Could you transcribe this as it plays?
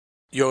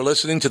You're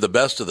listening to the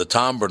best of the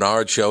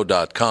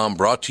TomBernardShow.com,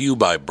 brought to you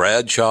by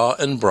Bradshaw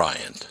and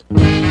Bryant. Who,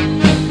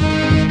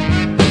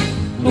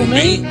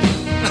 me?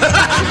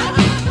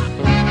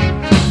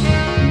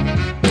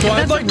 So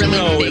I'd like to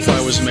know if I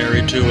was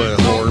married to a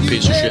whore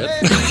piece of shit.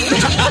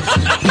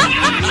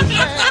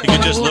 You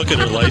could just look at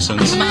her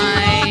license.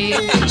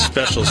 It's a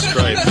special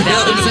stripe.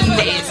 That was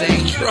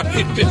amazing.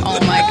 Oh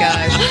my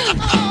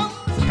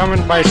gosh.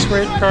 Coming by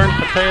sweet corn,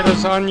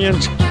 potatoes,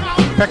 onions,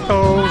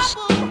 pickles.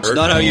 It's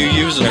not how you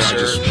use them,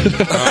 sir.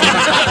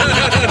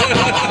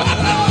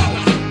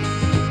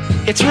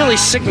 It's really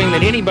sickening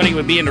that anybody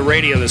would be into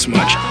radio this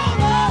much.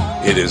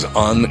 It is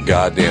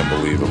ungoddamn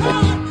believable.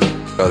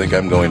 I think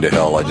I'm going to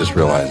hell. I just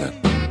realized that.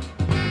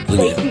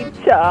 Thank you,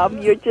 Tom.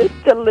 You're just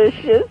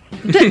delicious.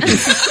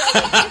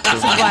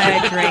 That's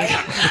why I drink.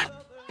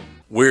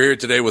 We're here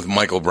today with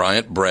Michael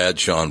Bryant,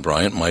 Bradshaw and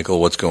Bryant. Michael,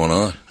 what's going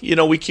on? You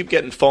know, we keep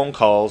getting phone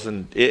calls,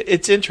 and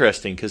it's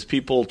interesting because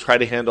people try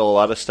to handle a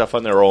lot of stuff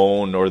on their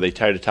own, or they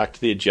try to talk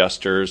to the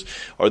adjusters,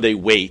 or they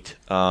wait,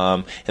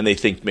 and they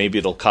think maybe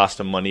it'll cost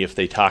them money if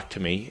they talk to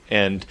me.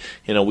 And,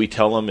 you know, we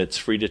tell them it's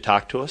free to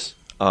talk to us.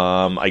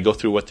 I go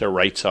through what their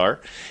rights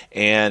are,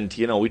 and,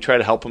 you know, we try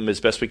to help them as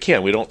best we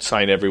can. We don't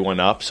sign everyone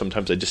up.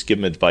 Sometimes I just give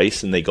them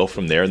advice, and they go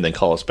from there and then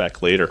call us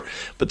back later.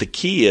 But the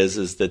key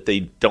is that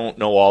they don't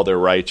know all their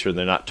rights, or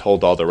they're not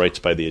told all their rights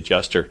by the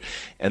adjuster.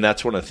 And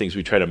that's one of the things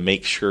we try to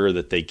make sure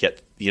that they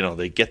get, you know,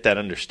 they get that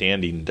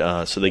understanding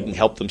so they can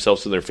help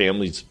themselves and their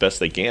families as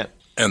best they can.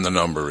 And the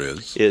number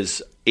is?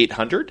 Is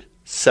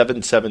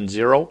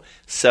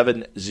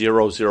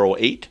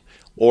 800-770-7008.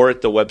 Or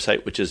at the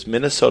website, which is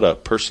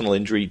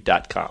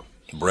minnesotapersonalinjury.com.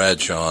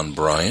 Bradshaw and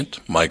Bryant,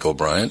 Michael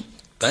Bryant,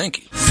 thank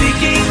you.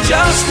 Seeking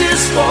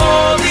justice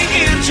for the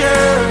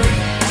injured,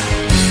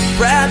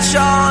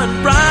 Bradshaw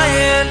and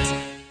Bryant.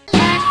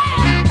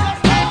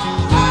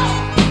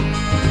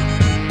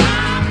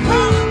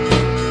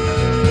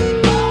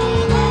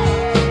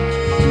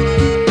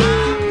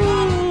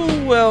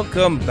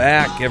 Welcome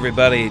back,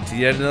 everybody, to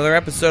yet another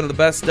episode of the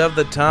Best of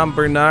the Tom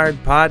Bernard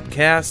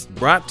Podcast,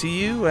 brought to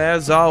you,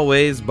 as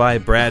always, by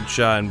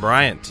Bradshaw and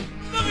Bryant.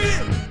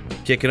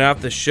 Kicking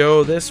off the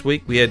show this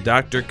week, we had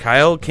Dr.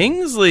 Kyle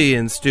Kingsley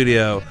in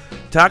studio,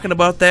 talking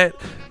about that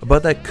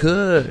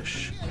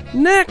kush.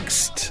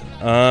 Next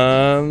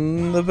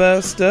on the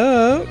Best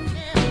of...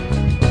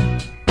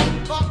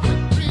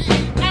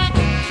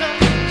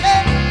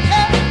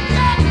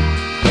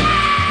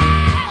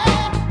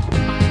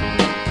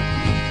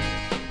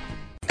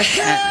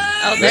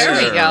 Oh, there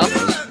we go.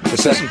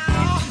 It's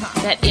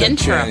That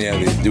intro.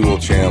 The dual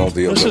channel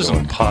deal. This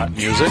isn't pot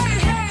music.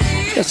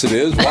 Yes, it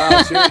is.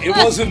 Wow, it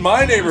wasn't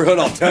my neighborhood,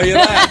 I'll tell you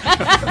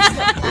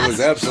that. It was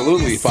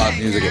absolutely pop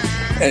music.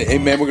 Hey,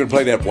 man, we're going to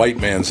play that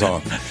white man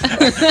song.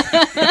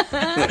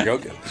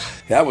 Okay.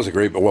 That was a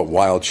great,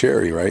 Wild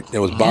Cherry, right? It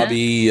was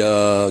Bobby,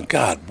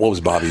 what was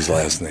Bobby's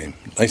last name?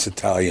 Nice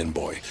Italian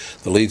boy.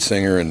 The lead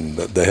singer and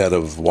the head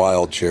of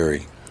Wild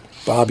Cherry.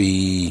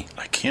 Bobby.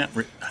 I'm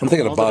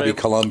thinking of Bobby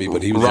Colombi,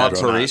 but he was Rob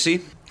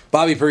Parisi?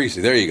 Bobby Parisi,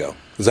 there you go.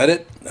 Is that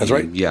it? That's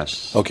right?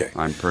 Yes. Okay.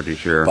 I'm pretty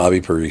sure. Bobby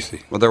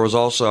Parisi. Well, there was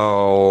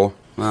also,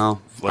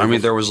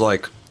 there was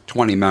like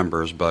 20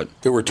 members, but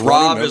there were 20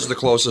 Rob members. is the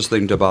closest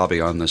thing to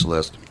Bobby on this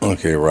list.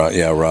 Okay, Rob.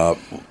 Rob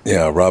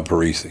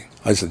Parisi.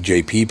 I said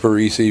J.P.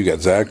 Parisi. You got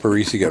Zach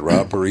Parisi. You got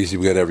Rob Parisi.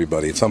 We got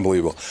everybody. It's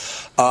unbelievable.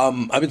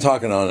 I've been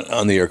talking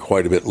on the air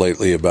quite a bit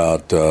lately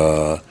about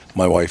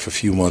my wife a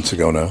few months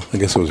ago now. I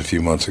guess it was a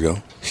few months ago.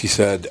 She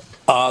said,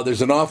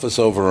 there's an office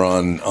over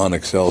on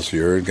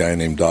Excelsior, a guy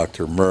named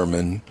Dr.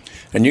 Merman,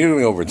 and you're going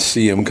to go over and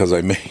see him because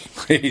I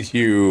made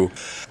you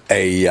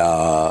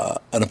an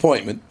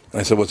appointment. And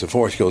I said, what's it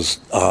for? She goes,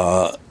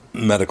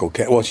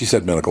 she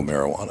said medical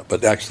marijuana,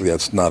 but actually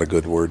that's not a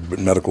good word, but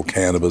medical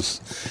cannabis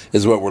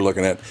is what we're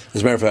looking at.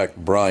 As a matter of fact,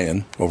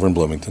 Brian, over in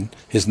Bloomington,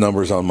 his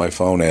number's on my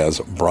phone as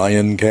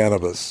Brian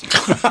Cannabis.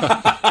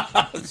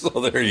 So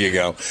there you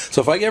go.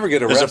 So if I ever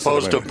get arrested... As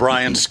opposed to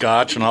Brian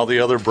Scotch and all the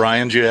other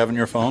Brians you have in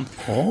your phone?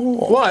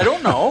 Oh. Well, I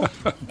don't know.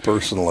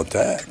 Personal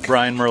attack.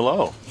 Brian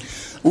Merlot.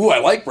 Ooh, I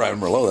like Brian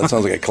Merlot. That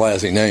sounds like a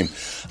classy name.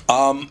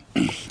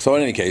 So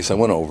in any case, I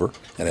went over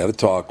and had a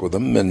talk with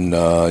him, and,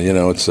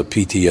 it's a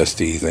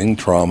PTSD thing,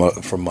 trauma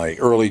from my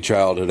early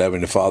childhood,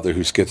 having a father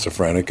who's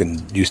schizophrenic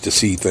and used to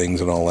see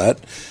things and all that.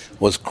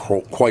 Was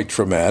quite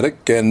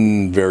traumatic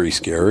and very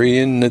scary,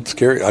 and it's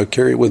scary. I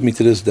carry it with me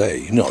to this day.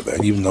 You know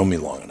that. You've known me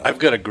long enough. I've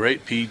got a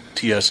great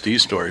PTSD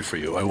story for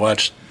you. I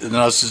watched,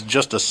 now this is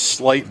just a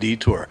slight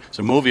detour. It's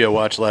a movie I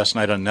watched last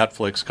night on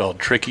Netflix called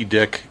Tricky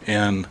Dick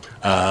and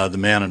The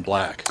Man in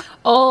Black.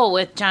 Oh,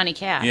 with Johnny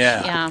Cash.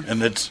 Yeah.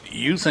 And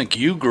you think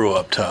you grew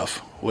up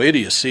tough. Wait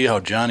till you see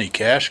how Johnny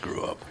Cash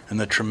grew up. And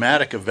the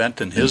traumatic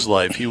event in his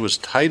life, he was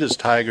tight as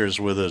tigers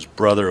with his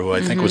brother, who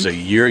I think was a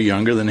year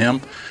younger than him.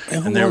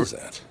 And who was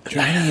that?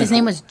 His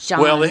name was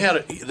John. Well, he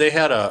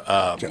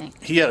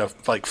had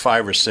like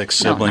 5 or 6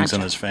 siblings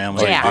in his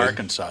family. Jack.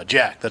 Arkansas.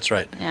 Jack, that's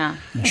right. Yeah.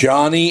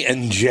 Johnny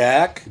and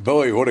Jack.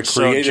 Boy, what a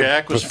creative. So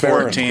Jack was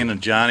parent. 14,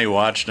 and Johnny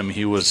watched him.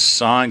 He was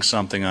sawing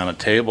something on a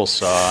table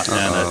saw,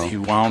 and he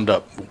wound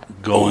up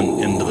going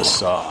into the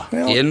saw.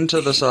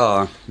 Into the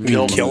saw.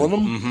 You killing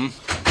him?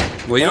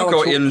 Mm-hmm. Well, you don't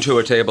go into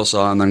a table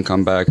saw and then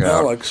come back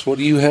out. Alex, what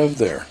do you have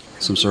there?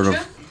 Some sort of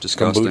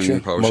disgusting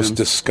Kombucha? potion. Most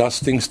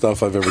disgusting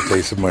stuff I've ever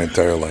tasted in my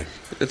entire life.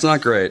 It's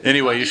not great.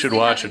 Anyway, you should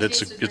watch it.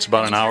 It's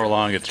about an hour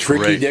long. It's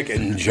Tricky great. Dick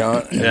and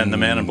John And the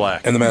Man in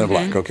Black. And the Man in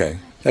Black. Okay,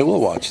 I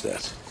will watch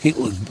that.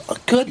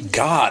 Good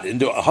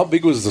God! How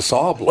big was the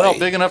saw blade? Well,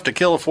 big enough to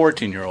kill a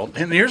 14-year-old.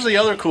 And here's the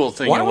other cool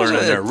thing you learn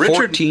in there.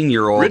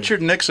 14-year-old?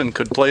 Richard Nixon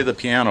could play the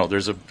piano.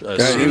 There's a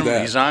scene where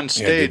he's on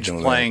stage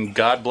playing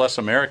 "God Bless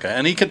America,"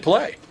 and he could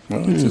play.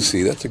 Well,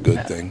 see, that's a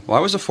good thing. Why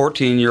was a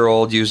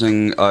 14-year-old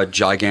using a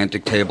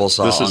gigantic table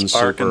saw? This is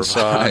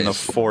Arkansas in the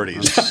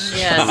 40s.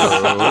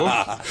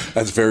 Yes.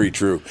 That's very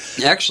true.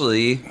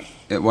 Actually,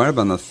 it might have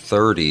been the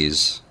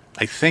 30s.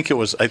 I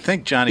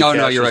think Johnny No,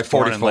 Cash you're was right,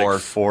 born in 44.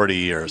 like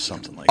 40 or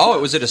something like that. Oh,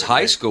 it was at his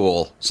high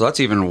school, so that's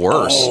even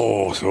worse.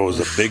 Oh, so it was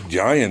a big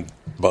giant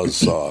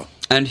buzzsaw.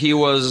 And he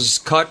was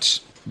cut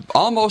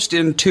almost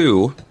in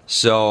two,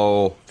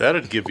 so...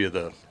 That'd give you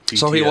the PTSD.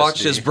 So he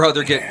watched his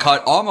brother get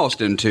cut almost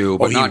in two,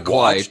 but not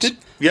quite. It?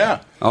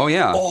 Yeah. Oh,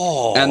 yeah.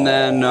 Oh. And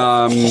then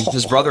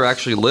his brother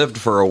actually lived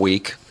for a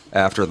week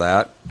after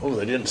that. Oh,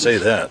 they didn't say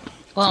that.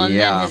 Well, and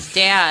Yeah.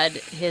 then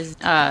his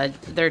dad,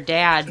 their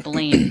dad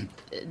blamed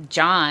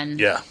John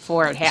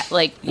for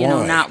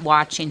not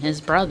watching his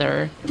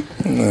brother.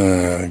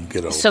 Get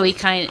over So he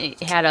kind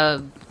of had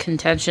a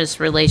contentious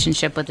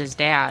relationship with his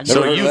dad.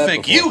 So you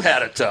think you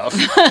had it tough?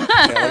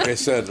 Yeah, like I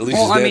said, at least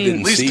his dad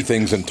didn't see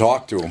things and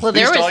talk to him. Well, At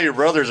least all your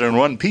brothers are in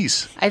one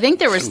piece. I think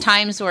there was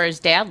times where his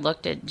dad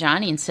looked at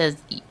Johnny and says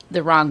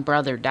the wrong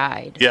brother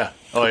died. Yeah.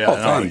 Oh, yeah. Oh,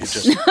 no,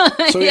 thanks.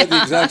 just, So he had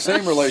the exact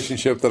same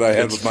relationship that I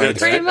had with my Pretty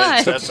dad.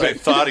 much. That's what I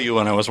thought of you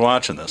when I was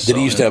watching this. Did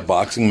he used to have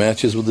boxing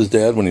matches with his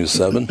dad when he was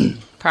 7?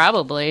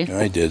 Probably.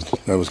 I did.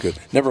 That was good.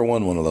 Never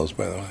won one of those,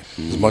 by the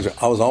way.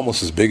 I was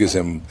almost as big as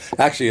him.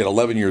 Actually, at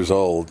 11 years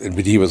old,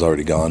 but he was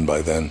already gone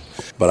by then.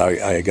 But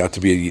I got to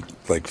be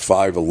like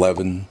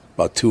 5'11",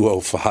 about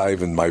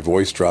 205, and my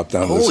voice dropped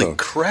down. Holy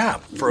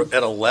crap!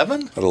 At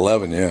 11? At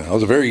 11, yeah. I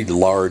was a very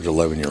large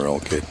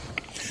 11-year-old kid.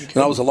 And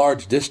I was a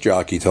large disc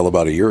jockey till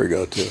about a year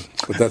ago, too.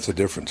 But that's a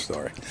different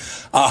story.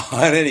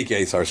 In any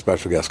case, our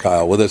special guest,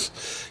 Kyle, with us.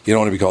 You don't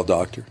want to be called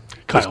Doctor?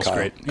 Kyle's Just Kyle,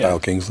 great. Yeah. Kyle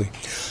Kingsley.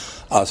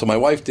 So my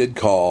wife did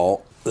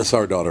call. This is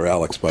our daughter,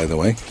 Alex, by the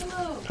way.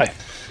 Hi.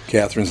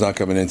 Catherine's not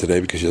coming in today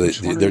because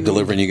they're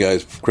delivering you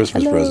guys a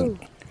Christmas present.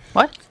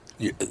 What?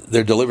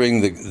 They're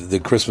delivering the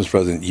Christmas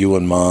present you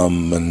and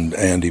Mom and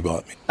Andy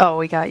bought me. Oh,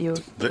 we got you.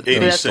 The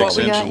That's what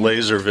we 86-inch got you.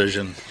 laser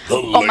vision.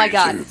 Oh my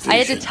God! I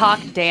had to talk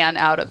Dan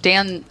out of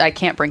Dan. I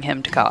can't bring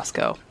him to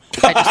Costco.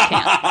 I just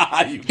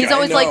can't. He's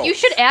always like, "You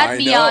should add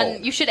me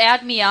on. You should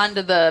add me on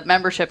to the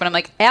membership." And I'm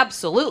like,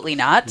 "Absolutely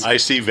not." I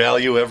see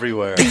value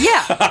everywhere.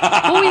 Yeah.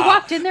 Well, we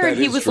walked in there and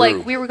That he is was true.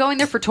 like, we were going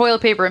there for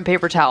toilet paper and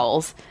paper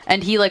towels,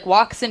 and he like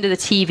walks into the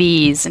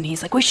TVs and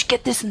he's like, "We should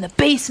get this in the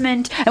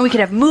basement and we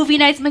could have movie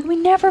nights." I'm like, "We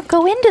never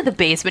go into the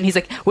basement." He's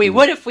like, "Wait,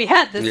 what if we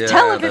had this Yeah,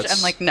 television?" that's-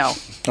 I'm like, "No,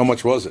 How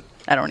much was it?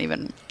 I don't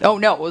even." Oh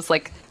no, it was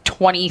like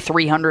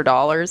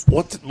 $2,300.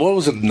 What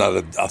was it? Not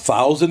a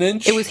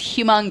 1,000-inch? It was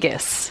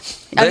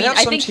humongous. They I mean, have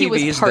I some think he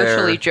was TVs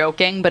partially there.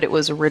 joking, but it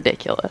was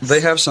ridiculous.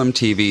 They have some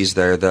TVs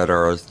there that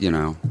are,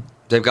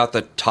 they've got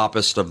the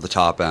toppest of the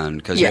top end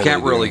because Yeah. you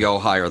can't really go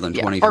higher than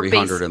Yeah. Or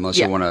 2,300 base- unless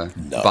yeah. you want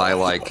to buy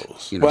like,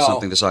 Well-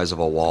 something the size of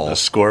a wall. A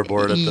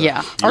scoreboard at the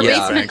Yeah. Our Yeah.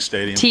 basement Bank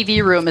Stadium.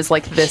 TV room is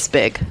like this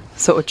big,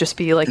 so it would just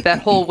be like that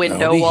whole window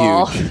That'd be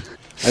wall. huge.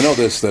 I know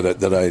this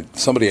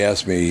somebody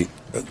asked me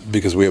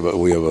because we have a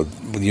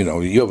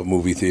you have a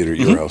movie theater at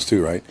your house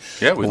too, right?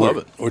 Yeah, we love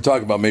it. We're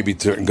talking about maybe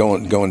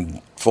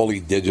going fully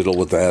digital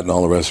with that and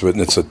all the rest of it,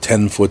 and it's a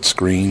 10-foot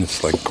screen.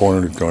 It's like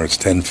corner to corner. It's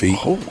 10 feet.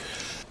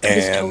 It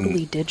is And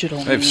totally digital.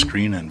 I have man.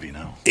 screen envy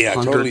now. yeah,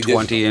 totally digital.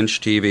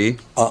 120-inch TV.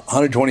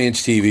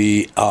 120-inch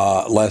TV.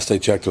 Last I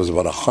checked, it was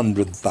about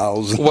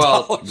 $100,000.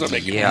 Well, I'm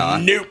like, yeah.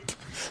 nope.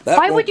 That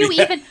Why won't would you be-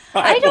 even?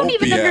 I don't won't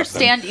even be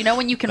understand. You know,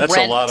 when you can That's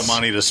rent. a lot of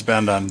money to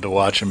spend to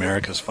watch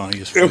America's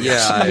Funniest Videos.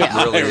 Yeah,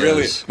 Yeah. it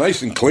really is.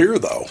 nice and clear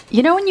though.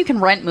 You know, when you can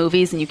rent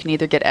movies and you can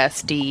either get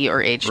SD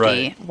or HD.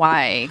 Right.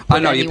 Why? I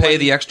would know, you pay anyone-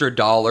 the extra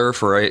 $1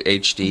 for a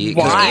HD.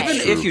 'Cause Why?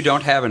 even if you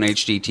don't have an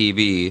HD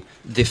TV,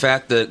 the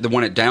fact that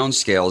when it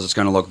downscales, it's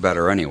going to look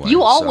better anyway. You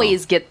so.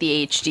 always get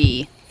the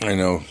HD. I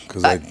know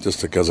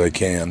because I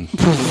can.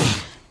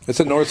 It's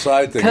a North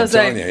Side thing. I'm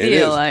telling you, it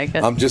is. Like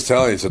it. I'm just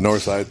telling you, it's a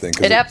North Side thing.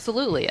 It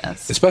absolutely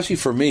is. Especially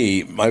for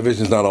me, my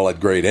vision's not all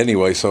that great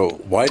anyway. So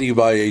why do you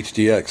buy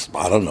HDX?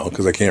 I don't know,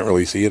 because I can't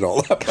really see it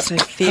all that well. Because I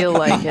feel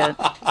like it.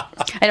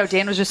 I know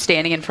Dan was just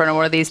standing in front of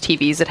one of these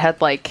TVs that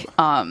had like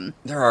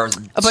there are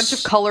a bunch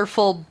of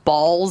colorful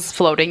balls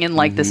floating in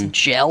like this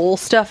gel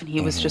stuff, and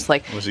he was just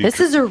like, "This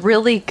is a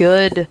really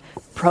good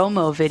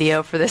promo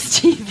video for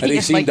this TV." Had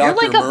he seen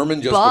Dr.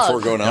 Merman just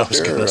before going out there?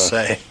 I was going to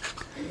say.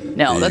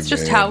 No, that's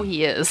just how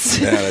he is.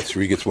 Yeah, that's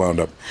where he gets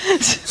wound up.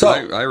 So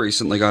I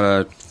recently got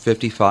a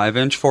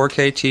 55-inch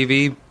 4K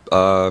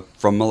TV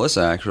from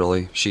Melissa,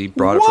 actually. She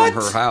brought it from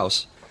her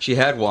house. She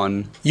had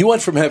one. You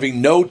went from having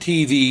no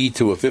TV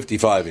to a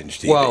 55-inch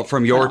TV. Well,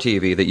 from your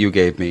TV that you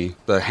gave me,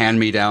 the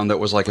hand-me-down that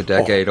was like a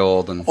decade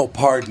old. And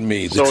pardon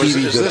me. The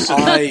TV that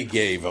I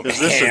gave him,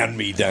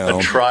 hand-me-down.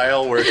 A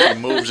trial where she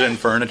moves in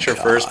furniture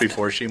first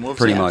before she moves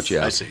Pretty in? much,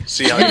 yeah. I see.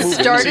 See how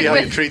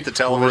you treat the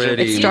television?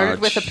 It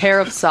started with a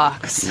pair of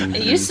socks.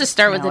 It used to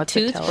start with a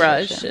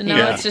toothbrush, and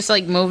now it's just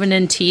like moving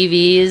in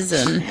TVs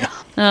and...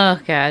 Oh,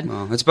 God.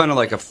 Well, it's been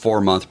like a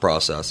 4-month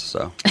process,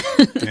 so...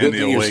 And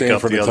you'll wake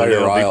up the other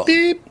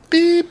day, beep,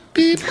 beep,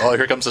 beep. Oh,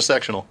 here comes the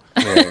sectional.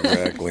 Yeah,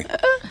 exactly.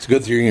 It's a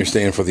good thing you're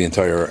staying for the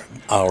entire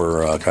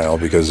hour, Kyle,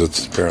 because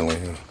it's apparently...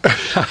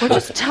 We're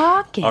just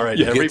talking. All right,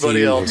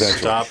 everybody else,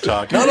 stop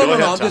talking. No.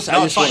 I just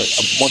want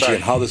once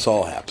again, how this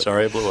all happened.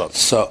 Sorry, I blew up.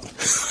 So,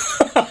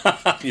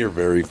 you're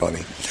very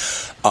funny.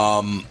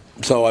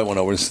 So I went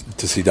over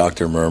to see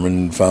Dr.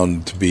 Merman,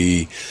 found to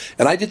be,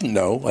 and I didn't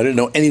know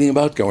anything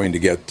about going to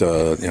get,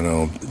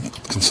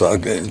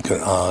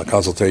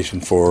 consultation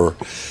for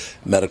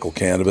medical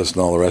cannabis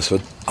and all the rest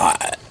of it.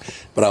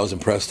 But I was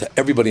impressed.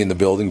 Everybody in the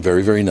building,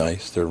 very, very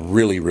nice. They're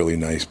really, really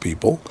nice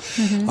people.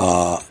 Mm-hmm.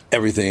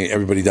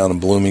 Everybody down in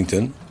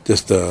Bloomington.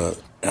 Just,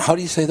 how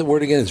do you say the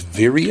word again? It's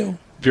Vireo?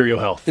 Vireo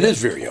Health. It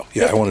is Vireo.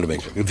 Yeah, I wanted to make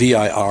sure.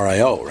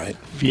 VIRIO, right?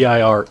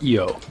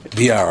 VIREO.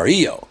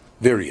 VIREO.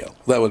 Vireo.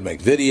 That would make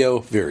video,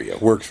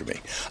 Vireo. Works for me.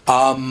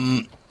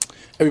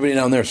 Everybody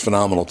down there is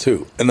phenomenal,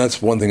 too. And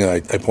that's one thing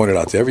that I pointed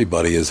out to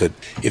everybody is that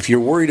if you're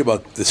worried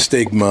about the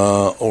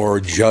stigma or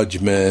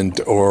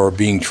judgment or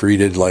being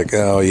treated like,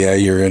 oh, yeah,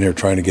 you're in here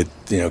trying to get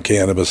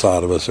cannabis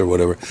out of us or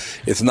whatever,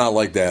 it's not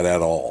like that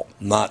at all.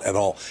 Not at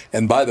all.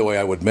 And by the way,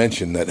 I would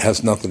mention that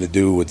has nothing to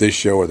do with this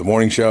show or the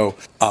morning show.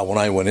 When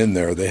I went in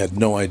there, they had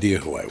no idea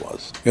who I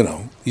was.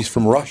 He's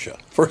from Russia.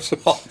 First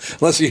of all,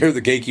 unless you hear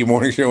the Geeky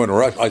Morning Show in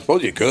Russia, I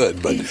suppose you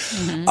could, but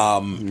so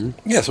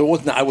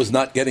I was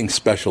not getting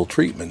special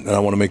treatment, and I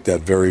want to make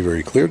that very,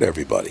 very clear to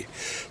everybody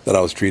that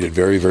I was treated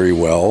very, very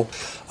well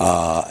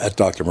at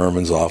Dr.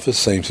 Merman's office.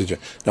 Same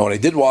situation. Now, when I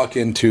did walk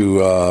into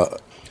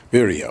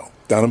Vireo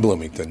down in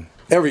Bloomington,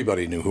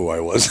 everybody knew who I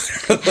was.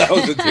 That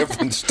was a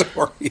different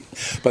story.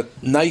 But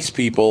nice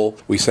people.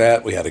 We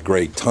sat. We had a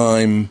great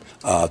time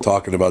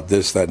talking about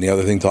this, that, and the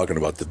other thing, talking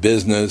about the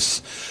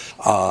business.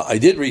 I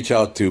did reach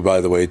out to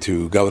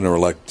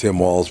Governor-elect Tim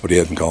Walz, but he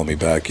hasn't called me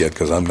back yet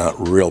because I'm not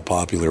real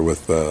popular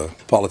with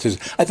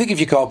politicians. I think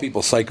if you call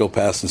people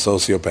psychopaths and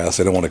sociopaths,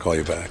 they don't want to call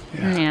you back.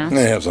 Yeah.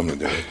 They have something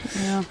to do with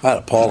it. Yeah.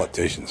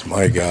 Politicians,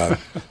 my God.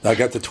 I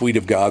got the tweet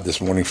of God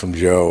this morning from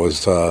Joe.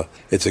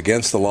 It's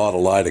against the law to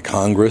lie to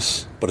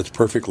Congress, but it's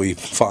perfectly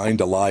fine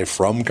to lie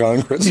from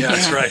Congress. Yeah,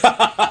 that's right.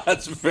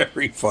 That's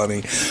very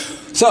funny.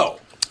 So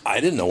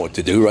I didn't know what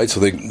to do, right? So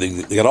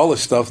they got all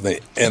this stuff,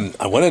 and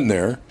I went in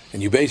there.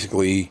 And you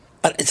basically,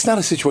 it's not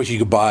a situation you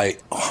can buy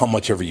how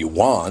much ever you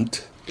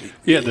want.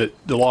 Yeah,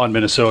 the law in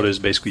Minnesota is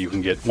basically you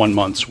can get 1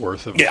 month's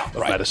worth of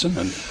medicine.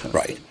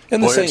 Right.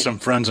 And I had some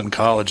friends in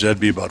college,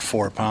 that'd be about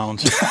 4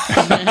 pounds.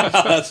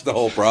 That's the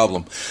whole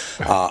problem.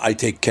 I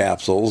take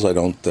capsules. I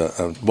don't,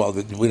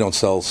 we don't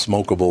sell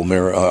smokable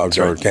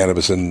or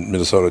cannabis in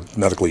Minnesota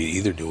medically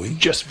either, do we?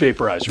 Just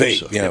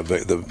vaporizers.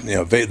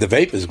 Vape. The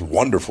vape is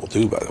wonderful,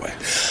 too, by the way.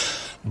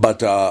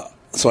 But,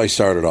 so I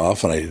started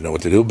off, and I didn't know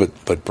what to do,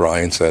 but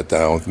Bryant sat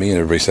down with me, and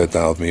everybody sat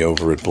down with me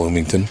over at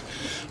Bloomington,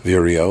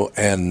 Vireo,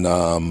 and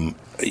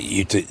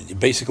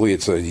basically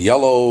it's a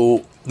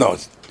yellow,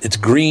 it's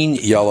green,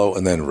 yellow,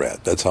 and then red.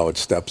 That's how it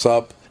steps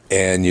up,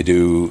 and you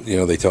do,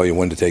 they tell you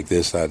when to take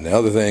this, that, and the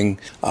other thing.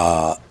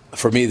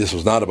 For me, this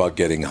was not about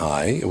getting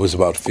high. It was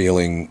about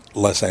feeling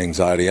less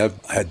anxiety. I've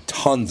had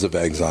tons of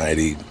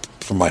anxiety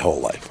for my whole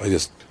life.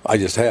 I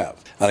just have.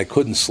 And I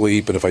couldn't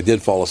sleep, and if I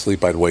did fall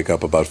asleep, I'd wake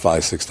up about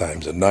 5-6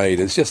 times a night.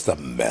 It's just a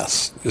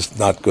mess. Just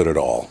not good at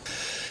all.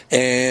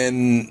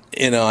 And,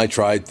 I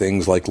tried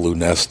things like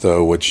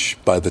Lunesta, which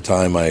by the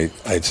time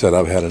I'd said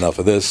I've had enough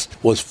of this,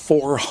 was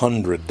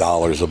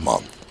 $400 a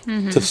month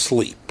to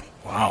sleep.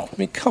 Wow. I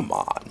mean, come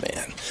on,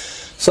 man.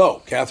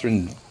 So,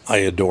 Catherine, I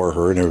adore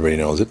her, and everybody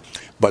knows it.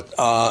 But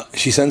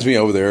she sends me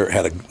over there,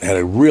 had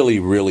a really,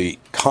 really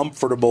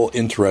comfortable,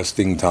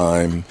 interesting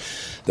time.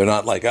 They're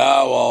not like,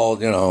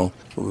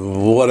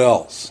 what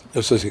else?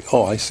 It's just like,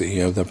 I see,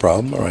 you have that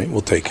problem. All right, we'll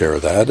take care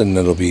of that, and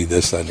it'll be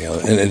this, that, and the other.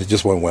 And it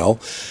just went well.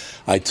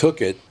 I took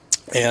it,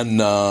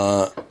 and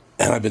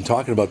and I've been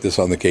talking about this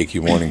on the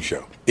KQ Morning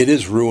Show. It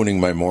is ruining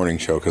my morning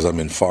show because I'm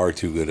in far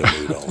too good a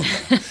mood all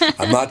the time.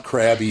 I'm not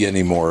crabby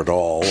anymore at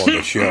all on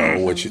the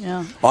show,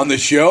 on the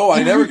show,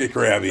 I never get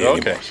crabby anymore.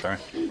 Okay, sorry.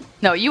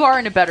 No, you are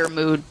in a better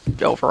mood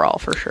overall,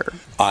 for sure.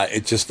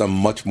 It's just I'm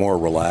much more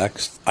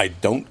relaxed. I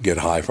don't get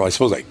high from it. I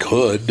suppose I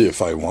could,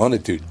 if I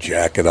wanted to,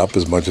 jack it up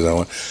as much as I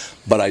want.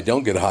 But I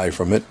don't get high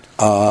from it.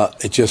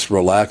 It just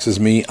relaxes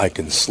me. I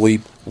can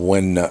sleep.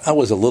 When I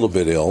was a little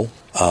bit ill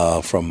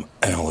from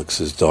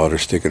Alex's daughter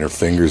sticking her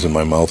fingers in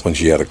my mouth when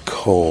she had a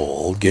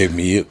cold, gave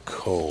me a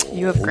cold.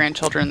 You have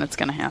grandchildren, that's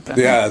going to happen.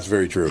 Yeah, that's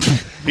very true.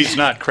 He's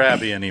not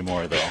crabby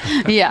anymore, though.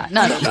 Yeah,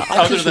 no.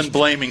 Other than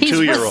blaming He's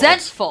 2-year-olds.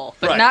 resentful,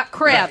 but not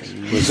crabby.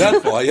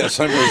 Resentful, yes,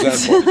 I'm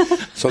resentful.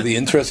 So the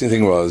interesting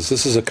thing was,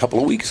 this is a couple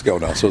of weeks ago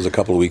now, so it was a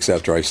couple of weeks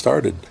after I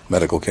started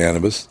medical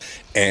cannabis,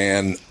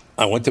 and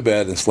I went to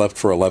bed and slept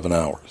for 11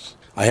 hours.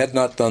 I had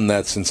not done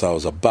that since I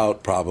was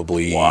about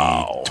probably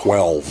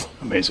 12.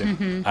 Amazing.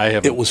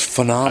 Mm-hmm. It was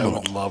phenomenal. I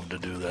would love to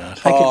do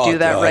that. I could do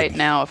that right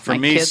now if my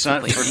kids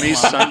would leave For me,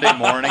 Sunday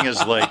morning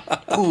is like,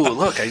 ooh,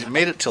 look, I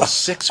made it till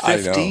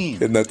 6:15.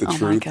 Isn't that the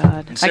truth? Oh, my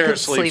God. And Sarah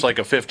sleeps like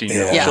a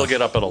 15-year-old. Yeah. She'll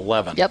get up at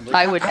 11. Yep,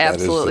 I would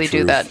absolutely do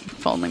truth. that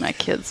if only my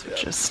kids would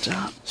just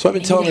stop. So I've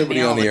been telling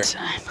everybody on the air,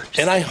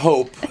 and I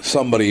hope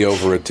somebody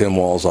over at Tim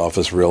Wall's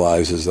office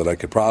realizes that I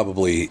could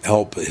probably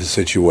help his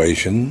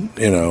situation.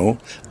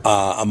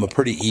 I'm a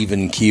pretty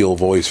even keel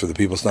voice for the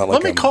people. It's not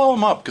like Let me call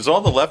him up, because all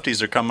the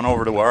lefties are coming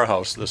over to our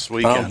house this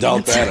weekend. I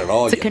don't doubt that at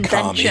all. It's a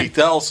convention. Keith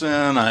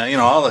Elson,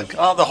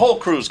 all the whole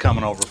crew's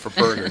coming over for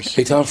burgers.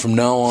 Hey, Tom, from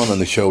now on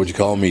the show, would you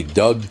call me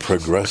Doug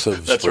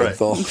Progressive That's right.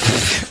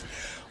 Sprinthal?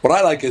 What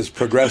I like is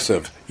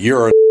progressive.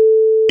 You're a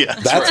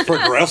That's That's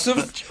progressive?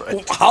 That's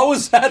right. How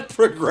is that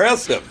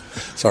progressive?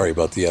 Sorry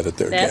about the edit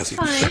there, That's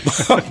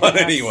Cassie. fine. But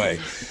anyway,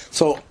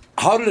 so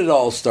how did it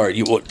all start?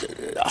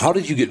 How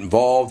did you get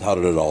involved? How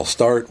did it all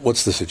start?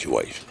 What's the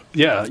situation?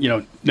 Yeah,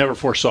 never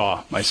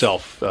foresaw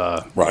myself.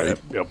 Right.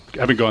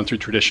 Having gone through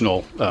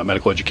traditional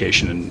medical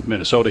education in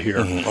Minnesota here.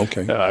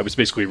 Okay. I was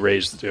basically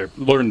raised there,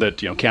 learned that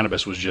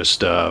cannabis was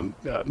just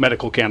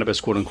medical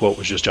cannabis, quote unquote,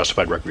 was just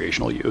justified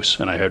recreational use,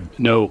 and I had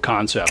no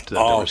concept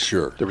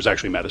that there was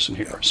actually medicine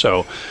here.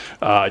 So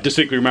I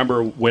distinctly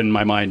remember when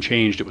my mind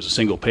changed. It was a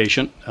single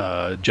patient,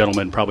 a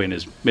gentleman probably in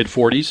his mid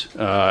 40s.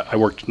 I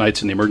worked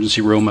nights in the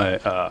emergency room.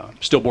 I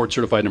still board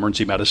certified in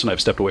emergency medicine.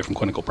 I've stepped away from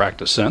clinical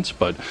practice since,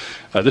 but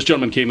this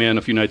gentleman came in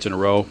a few nights in a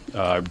row.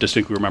 I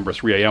distinctly remember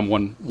 3 a.m.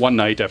 one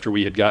night after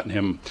we had gotten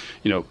him,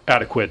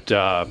 adequate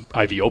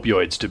IV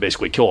opioids to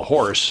basically kill a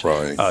horse.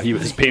 Right.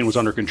 His pain was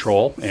under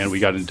control, and we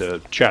got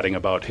into chatting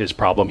about his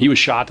problem. He was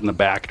shot in the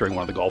back during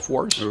one of the Gulf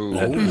Wars.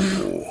 Had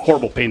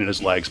horrible pain in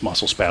his legs,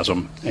 muscle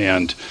spasm,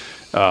 and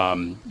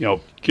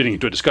getting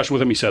into a discussion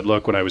with him, he said,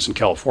 look, when I was in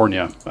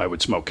California, I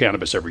would smoke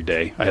cannabis every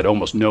day. I had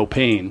almost no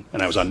pain,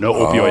 and I was on no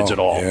opioids at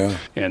all. Yeah.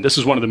 And this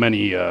is one of the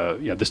many,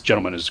 this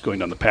gentleman is going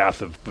down the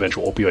path of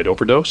eventual opioid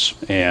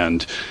overdose,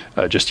 and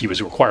he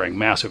was requiring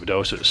massive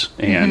doses,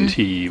 and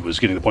he was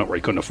getting to the point where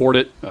he couldn't afford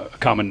it. A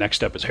common next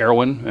step is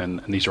heroin,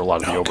 and these are a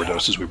lot of the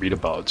overdoses we read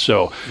about.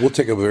 So we'll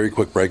take a very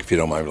quick break if you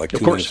don't mind, like 2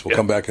 course, minutes. We'll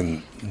come back,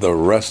 and the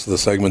rest of the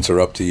segments are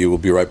up to you. We'll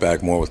be right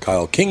back more with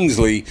Kyle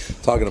Kingsley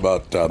talking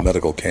about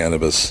medical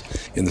cannabis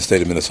in the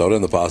state of Minnesota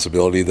and the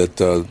possibility that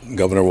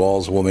Governor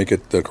Walz will make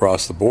it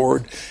across the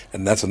board.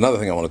 And that's another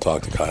thing I want to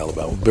talk to Kyle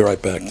about. We'll be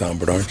right back. Tom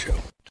Bernard Show.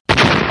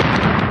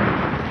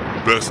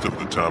 Best of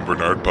the Tom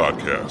Bernard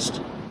Podcast.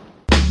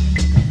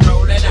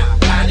 Roll it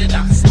out, light it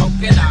up, smoke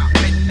it out,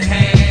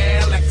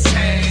 inhale,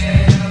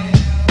 exhale.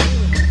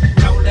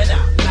 Roll it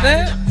out,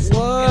 That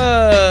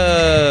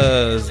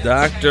was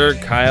Dr.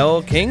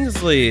 Kyle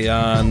Kingsley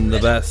on the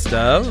Best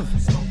Of.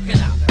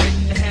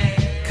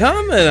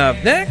 Coming up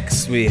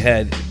next, we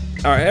had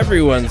our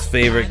everyone's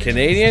favorite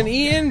Canadian,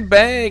 Ian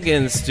Bagg,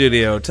 in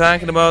studio,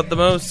 talking about the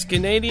most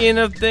Canadian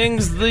of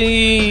things,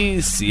 the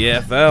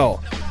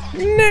CFL.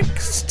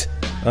 Next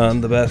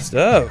on the Best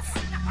Of.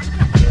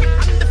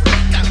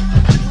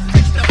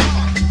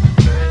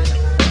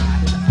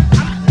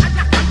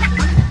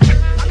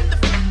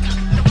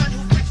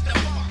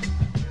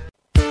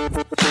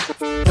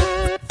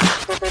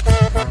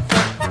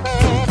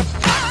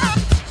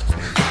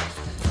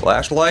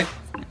 Flashlight?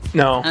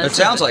 No. It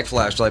sounds like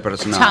flashlight, but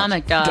it's not.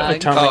 Atomic Dog.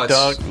 Atomic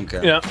Dog.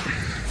 Okay. Yeah.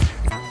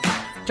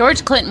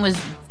 George Clinton was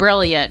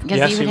brilliant because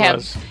Yes, he would he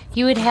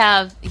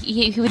have was.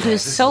 he would do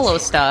his solo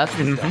stuff,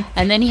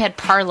 and then he had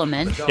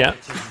Parliament. Yeah.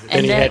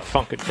 And he had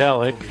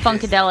Funkadelic.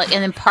 Funkadelic,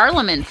 and then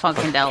Parliament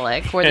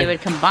Funkadelic, where they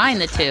would combine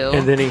the two.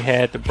 And then he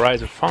had the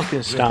Brides of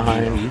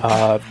Funkenstein,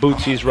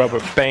 Bootsy's Rubber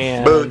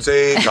Band,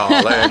 Bootsy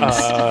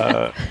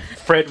Collins,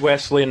 Fred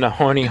Wesley and the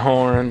Horny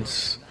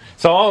Horns.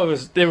 So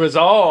it was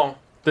all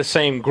the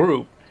same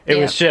group. It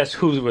was just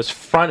who was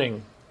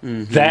fronting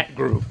that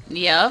group.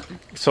 Yep.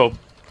 So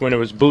when it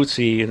was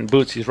Bootsy and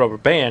Bootsy's Rubber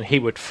Band, he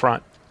would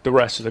front the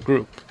rest of the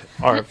group.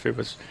 Or if it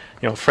was,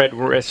 Fred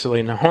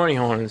Wesley and the Horny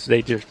Horns,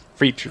 they just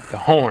featured the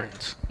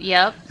horns.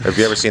 Yep. Have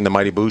you ever seen the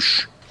Mighty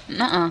Boosh?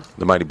 Nuh-uh.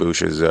 The Mighty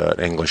Boosh is an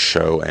English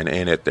show, and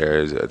in it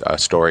there's a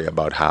story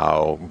about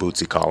how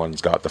Bootsy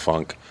Collins got the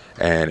funk,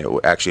 and it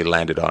actually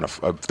landed on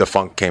the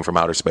funk came from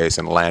outer space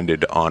and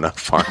landed on a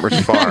farmer's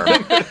farm,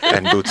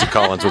 and Bootsy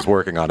Collins was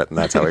working on it, and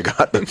that's how he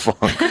got the funk.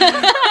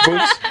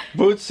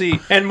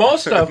 Bootsy, and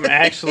most of them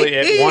actually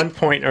at one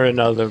point or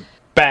another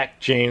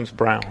backed James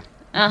Brown.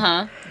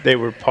 Uh-huh. They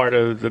were part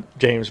of the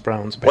James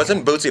Brown's band.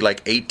 Wasn't Bootsy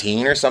like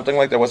 18 or something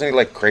like that? Wasn't he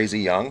like crazy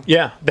young?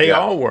 Yeah, they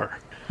all were.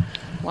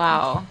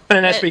 Wow.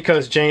 And that's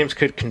because James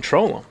could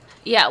control them.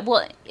 Yeah,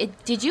 well,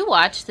 did you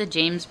watch the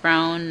James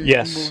Brown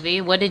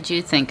movie? What did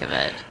you think of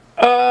it?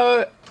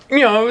 It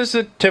was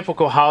a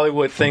typical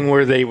Hollywood thing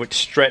where they would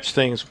stretch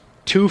things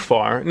too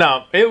far.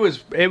 Now, it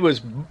was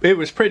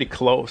pretty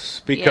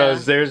close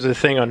because there's a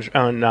thing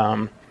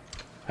on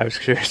I was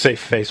going to say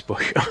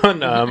Facebook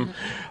on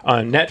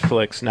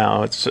Netflix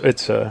now.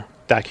 It's a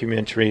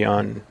documentary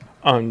on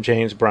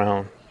James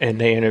Brown, and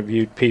they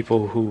interviewed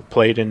people who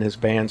played in his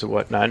bands and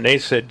whatnot. And they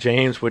said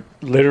James would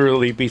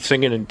literally be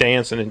singing and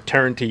dancing and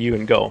turn to you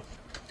and go.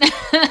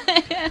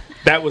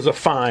 That was a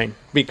fine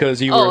because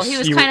he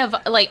was kind of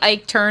like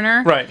Ike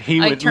Turner. Right,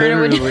 he would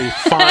literally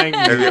fine you.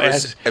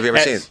 Have you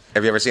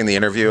ever seen the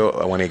interview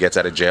when he gets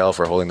out of jail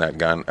for holding that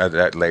gun?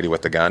 That lady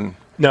with the gun.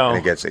 No.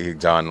 And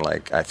he's on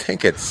like I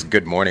think it's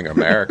Good Morning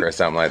America or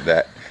something like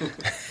that.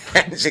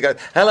 And she goes,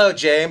 "Hello,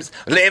 James,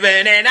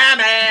 living in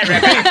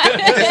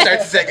America." He just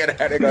starts singing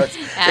it.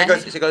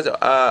 She goes,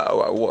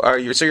 "Are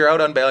you? So you're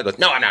out on bail?" He goes,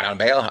 "No, I'm not on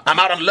bail. I'm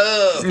out on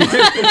love."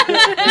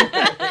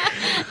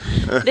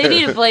 They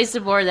need to play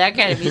some more of that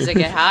kind of music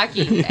at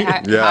hockey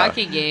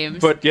games.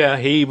 But yeah,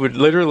 he would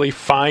literally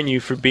fine you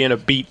for being a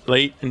beat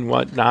late and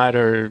whatnot,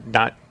 or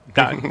not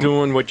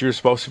doing what you're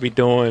supposed to be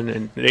doing,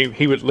 and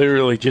he would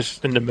literally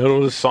just in the middle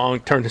of the song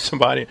turn to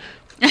somebody.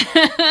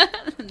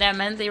 That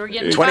meant they were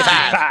getting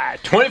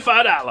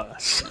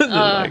 $25.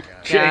 Oh,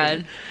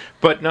 God.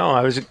 But no,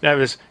 I was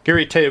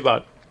Gary tell you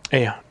about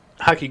a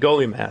hockey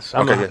goalie mask.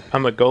 I'm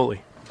a goalie.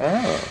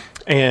 Oh.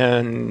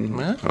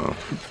 And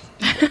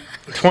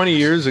 20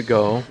 years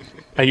ago,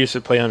 I used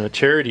to play on a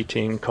charity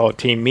team called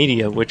Team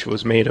Media, which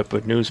was made up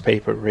of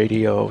newspaper,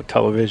 radio,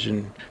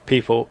 television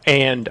people,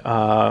 and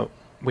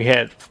we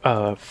had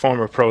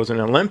former pros and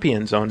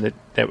Olympians on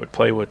that would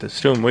play with us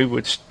too. And we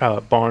would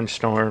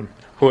barnstorm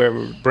whoever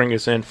would bring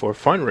us in for a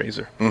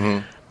fundraiser.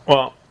 Mm-hmm.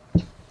 Well,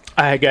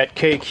 I got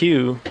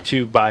KQ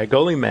to buy a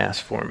goalie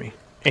mask for me,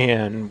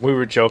 and we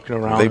were joking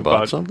around. They bought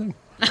about something.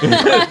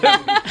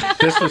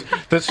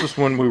 This was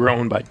when we were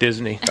owned by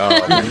Disney. Oh.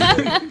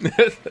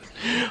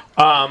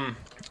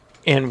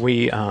 And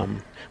we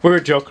were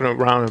joking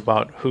around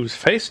about whose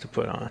face to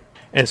put on,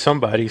 and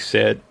somebody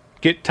said,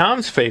 "Get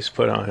Tom's face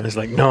put on." I was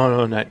like,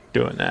 "No, not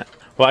doing that."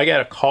 Well, I got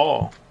a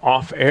call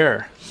off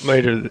air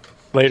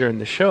later in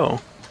the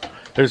show.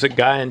 There's a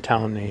guy in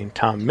town named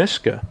Tom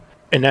Miska,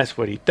 and that's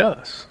what he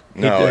does.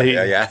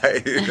 Yeah,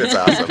 that's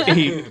awesome.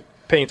 He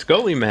paints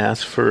goalie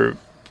masks for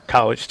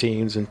college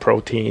teams and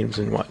pro teams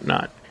and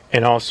whatnot,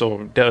 and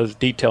also does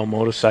detail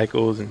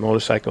motorcycles and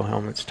motorcycle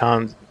helmets.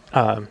 Todd's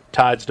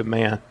the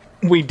man.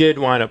 We did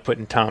wind up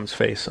putting Tom's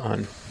face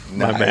on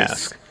my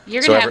mask.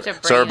 You're gonna have to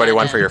bring so everybody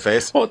went for your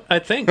face? Well, I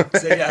think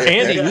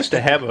Andy used to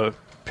have a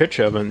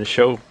picture of him in the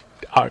show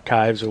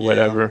archives or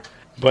whatever.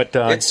 But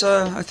it's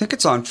I think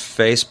it's on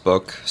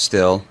Facebook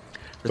still.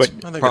 But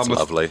I think it's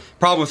lovely.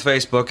 Problem with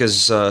Facebook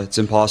is it's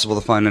impossible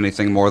to find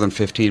anything more than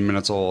 15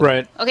 minutes old.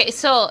 Right. Okay,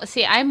 so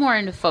see, I'm more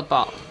into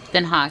football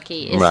than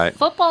hockey. Is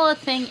football a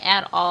thing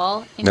at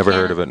all? Never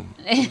heard of it.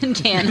 In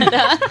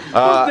Canada?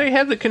 Well, they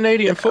have the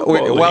Canadian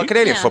football. Well,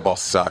 Canadian football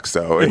sucks,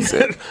 though.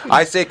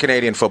 I say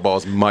Canadian football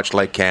is much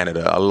like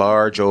Canada, a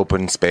large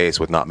open space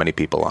with not many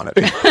people on it.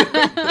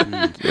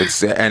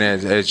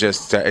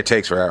 It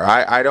takes forever.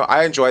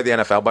 I enjoy the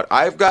NFL, but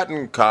I've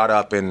gotten caught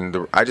up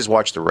in I just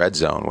watch the Red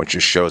Zone, which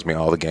just shows me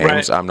all the games.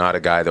 Right. I'm not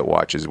a guy that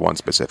watches one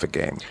specific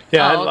game.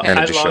 Yeah, and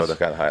it just shows the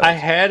kind of highlights. I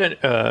had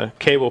a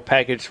cable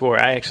package where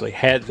I actually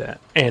had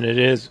that, and it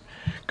is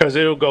because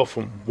it'll go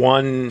from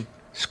one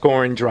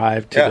scoring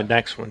drive to the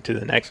next one to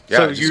the next. Yeah,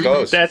 so it just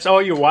goes. That's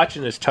all you're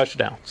watching is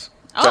touchdowns.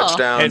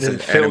 Touchdowns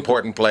and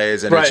important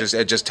plays, and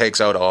it just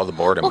takes out all the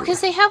boredom. Well,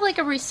 because they have like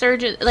a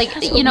resurgence,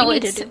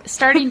 it's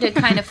starting to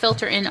kind of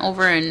filter in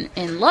over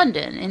in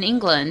London, in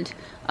England,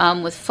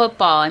 with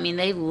football. I mean,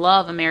 they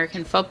love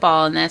American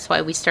football, and that's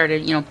why we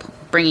started,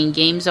 bringing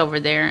games over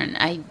there. And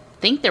I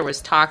think there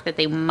was talk that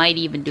they might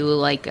even do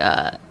like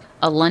a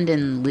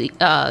London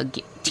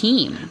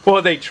team.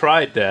 Well, they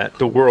tried that,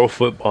 the World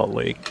Football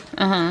League.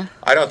 Uh-huh.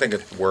 I don't think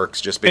it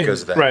works just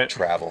because of that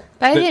travel.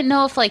 But I didn't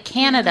know if, like,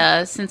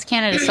 Canada, since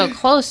Canada's so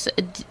close,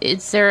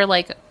 is there,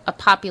 like, a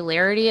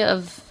popularity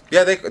of...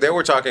 Yeah, they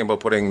were talking about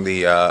putting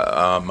the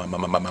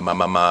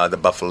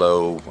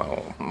Buffalo...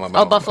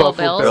 Buffalo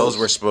Bills. Bills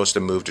were supposed to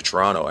move to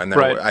Toronto. And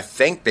I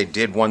think they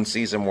did one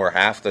season where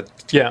half the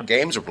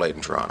games were played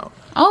in Toronto.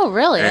 Oh,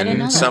 really? I didn't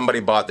know that. Somebody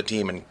bought the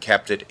team and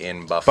kept it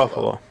in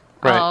Buffalo.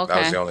 Right. Oh, okay.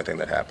 That was the only thing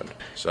that happened.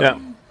 So. Yeah.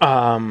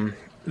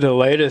 The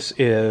latest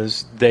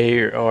is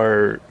they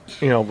are,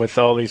 with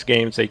all these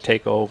games they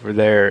take over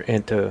there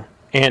into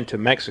and to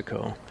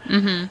Mexico.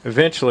 Mm-hmm.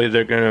 Eventually,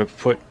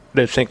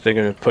 they think they're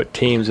going to put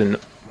teams in,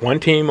 one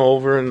team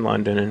over in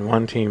London and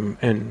one team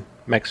in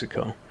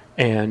Mexico.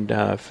 And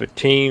if a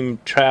team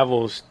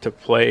travels to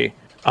play,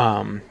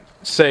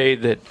 say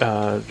that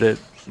the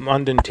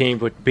London team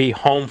would be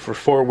home for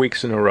 4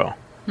 weeks in a row.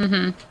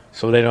 Mm-hmm.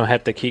 So they don't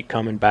have to keep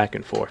coming back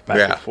and forth.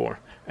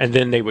 And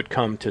then they would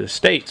come to the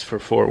States for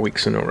 4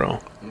 weeks in a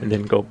row, and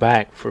then go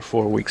back for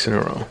 4 weeks in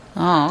a row.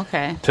 Oh,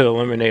 okay. To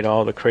eliminate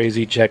all the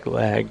crazy jet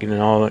lag and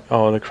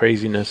all the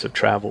craziness of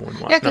travel and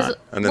whatnot.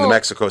 And then the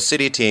Mexico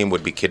City team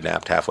would be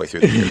kidnapped halfway through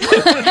the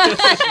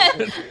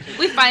year.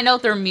 We find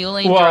out they're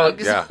muling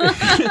drugs. Yeah.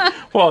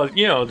 Well,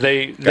 you know,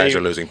 they guys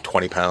are losing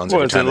 20 pounds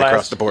every time they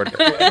cross the border.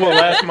 Well,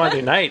 last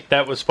Monday night,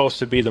 that was supposed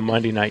to be the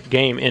Monday night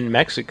game in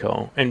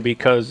Mexico, and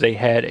because they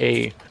had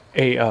a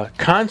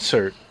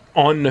concert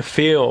on the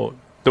field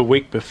the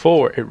week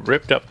before, it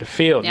ripped up the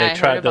field. Yeah,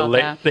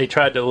 They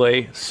tried to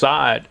lay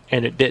sod,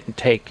 and it didn't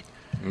take.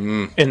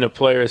 And the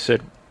players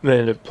said,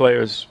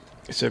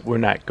 "We're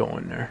not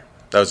going there."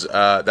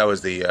 That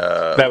was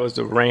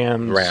the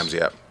Rams. Rams,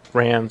 yeah.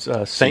 Rams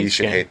Saints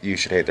game. You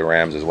should hate the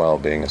Rams as well,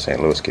 being a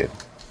St. Louis kid.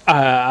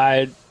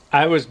 I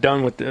was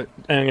done with I'm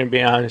going to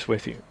be honest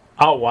with you.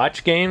 I'll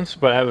watch games,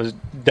 but I was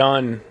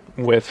done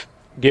with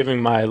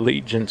giving my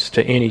allegiance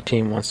to any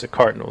team once the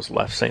Cardinals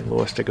left St.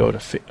 Louis to go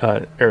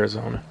to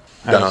Arizona.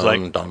 I was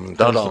like,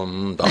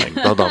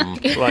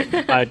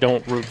 I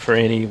don't root for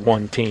any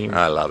one team.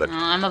 I love it. Oh,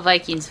 I'm a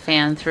Vikings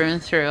fan through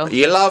and through.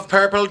 You love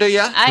purple, do you?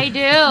 I do.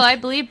 I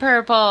bleed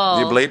purple.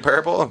 You bleed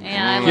purple?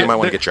 Yeah. You might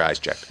want to get your eyes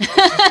checked.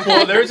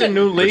 Well, there's a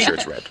new league. Sure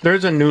it's red.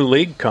 There's a new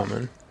league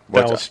coming.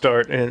 That'll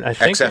start, and I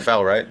think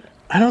XFL, right?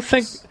 I don't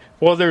think.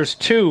 Well, there's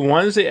two.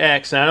 One's the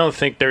X, and I don't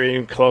think they're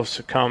even close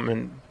to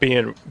coming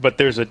being. But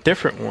there's a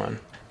different one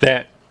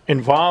that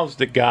involves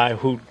the guy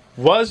who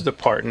was the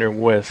partner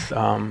with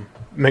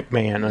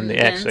McMahon on the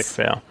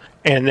XFL,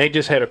 and they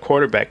just had a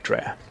quarterback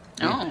draft.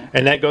 Oh.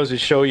 And that goes to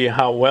show you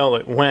how well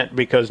it went,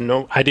 because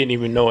I didn't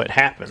even know it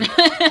happened.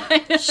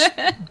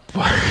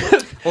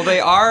 Well, they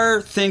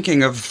are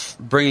thinking of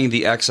bringing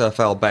the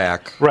XFL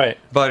back, right?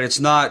 But it's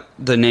not.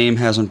 The name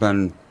hasn't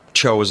been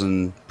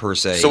chosen per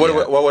se. So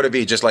what would it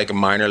be? Just like a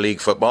minor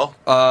league football?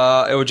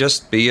 It would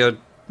just be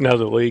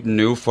another league,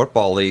 new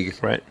football league,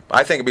 right?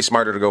 I think it'd be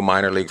smarter to go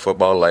minor league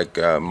football, like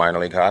minor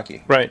league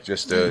hockey, right?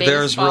 Just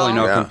there's really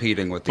no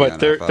competing with the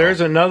NFL. But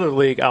there's another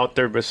league out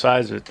there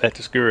besides it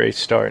that's getting ready to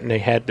start, and they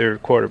had their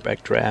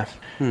quarterback draft.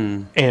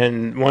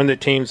 And one of the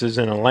teams is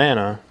in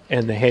Atlanta,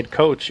 and the head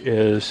coach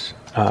is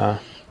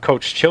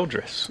Coach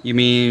Childress. You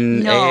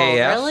mean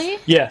AAF? Really?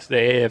 Yes, the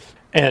AAF.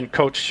 And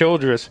Coach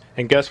Childress,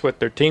 and guess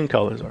what their team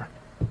colors are?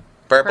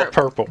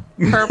 Purple.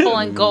 Purple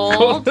and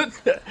gold.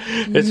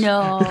 It's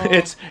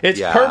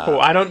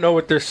purple. I don't know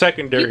what their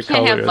secondary color is. You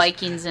can't have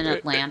Vikings in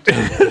Atlanta.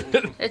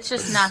 It's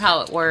just not how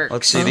it works.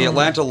 Let's see, the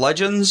Atlanta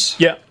Legends?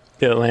 Yeah,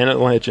 the Atlanta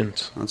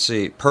Legends. Let's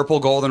see, purple,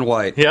 gold, and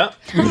white. Yeah.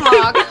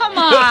 Oh, come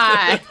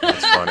on.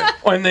 That's funny.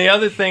 And the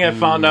other thing I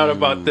found out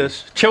about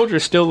this,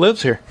 Childress still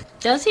lives here.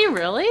 Does he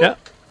really? Yeah.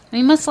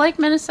 He must like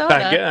Minnesota.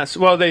 I guess.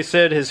 Well, they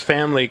said his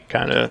family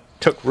kind of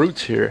took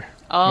roots here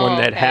when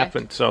that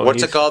happened. So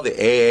what's it called? The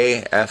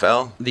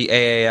AAFL? The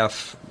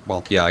AAF.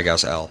 Well, yeah, I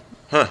guess L.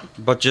 Huh.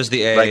 But just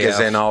the AAF. Like as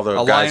in all the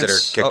Alliance, guys that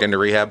are kicked into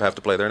rehab have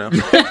to play there now?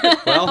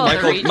 Well,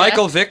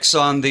 Michael Vick's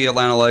on the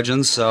Atlanta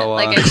Legends, so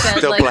like I said,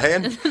 still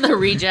playing? The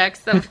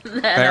rejects of the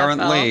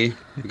apparently.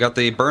 We got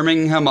the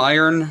Birmingham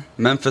Iron,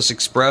 Memphis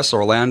Express,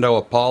 Orlando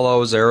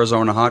Apollos,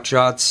 Arizona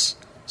Hotshots,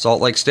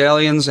 Salt Lake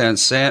Stallions, and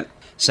San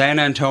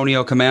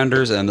Antonio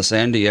Commanders, and the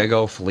San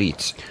Diego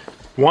Fleet.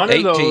 One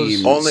of those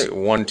teams. Only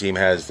one team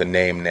has the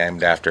name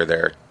named after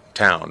their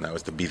town. That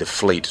was to be the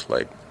Fleet.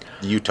 Like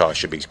Utah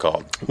should be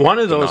called. One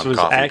of those was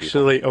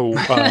actually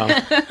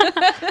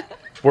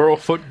World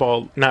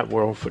Football. Not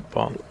World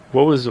Football.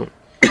 What was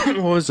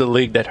the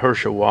league that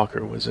Herschel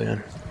Walker was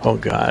in? Oh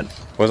God,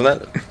 wasn't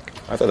that?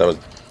 I thought that was.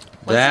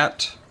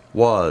 That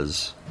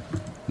was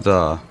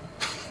the.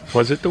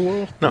 Was it the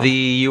World? No.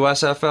 The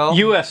USFL?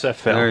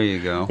 USFL. There you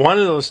go. One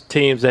of those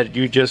teams that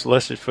you just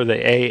listed for the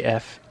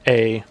AAF.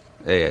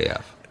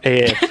 Whatever.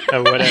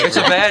 It's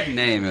a bad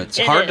name. It's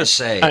hard to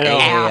say.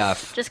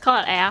 AAF. Just call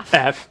it AF.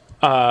 F.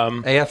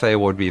 AFA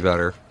would be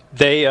better.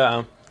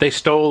 They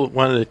stole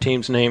one of the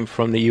team's name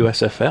from the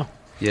USFL.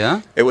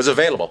 Yeah? It was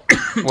available.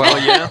 Well,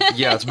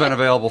 yeah, it's been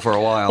available for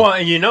a while. Well,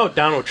 and you know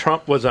Donald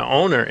Trump was an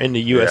owner in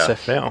the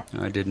USFL.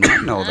 I did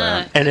not know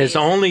that. And his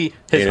only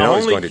he's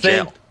going to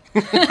jail.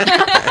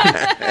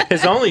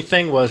 His only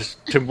thing was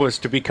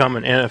to become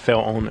an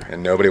NFL owner,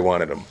 and nobody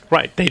wanted him.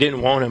 Right, they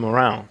didn't want him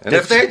around. And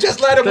if they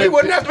just let him, we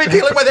wouldn't have to be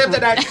dealing with him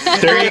tonight.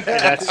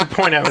 That's the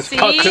point I was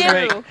about to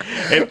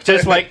make.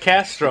 Just like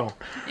Castro,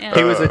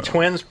 he was a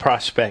Twins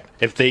prospect.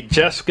 If they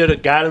just could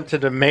have got him to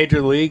the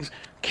major leagues,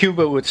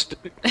 Cuba would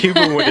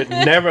have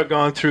never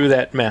gone through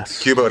that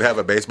mess. Cuba would have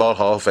a baseball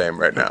Hall of Fame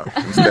right now.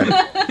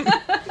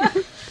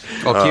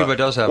 Well, Cuba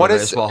does have a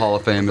baseball Hall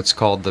of Fame. It's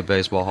called the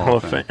Baseball Hall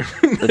of Fame.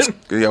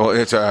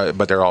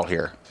 But they're all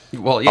here.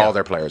 Well, yeah. All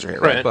their players are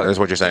here, right? But That's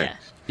what you're saying.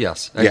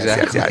 Yes,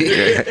 exactly.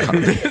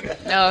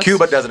 Yes.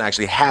 Cuba doesn't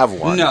actually have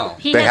one. No.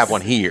 They have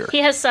one here. He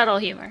has subtle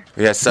humor.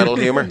 He has subtle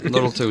humor? A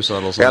little too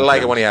subtle. Yeah, I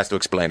like it when he has to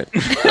explain it.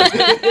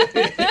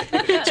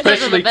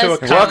 Especially to a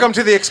comic. Welcome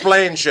to the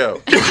Explain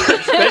Show.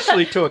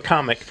 Especially to a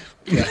comic.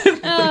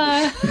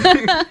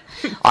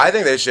 I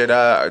think they should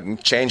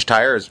change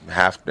tires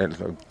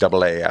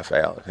double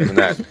AFL. Isn't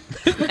that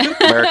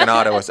American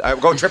Auto?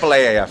 Go triple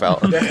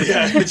AFL.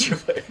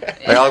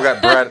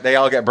 They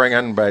all get bring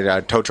in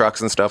by tow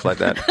trucks and stuff like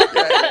that.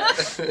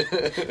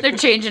 They're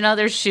changing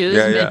other shoes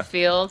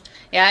midfield.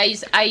 Yeah,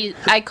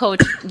 I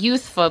coach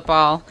youth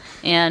football,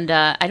 and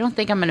I don't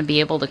think I'm going to be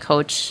able to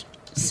coach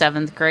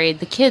 7th grade.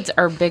 The kids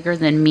are bigger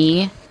than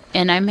me,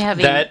 and I'm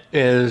having that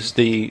is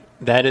the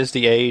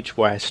age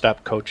where I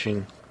stopped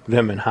coaching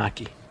them in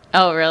hockey.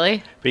 Oh,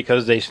 really?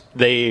 Because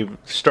they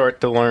start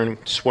to learn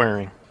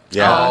swearing.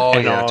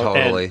 Yeah.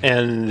 Totally.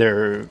 And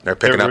they're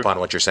picking up on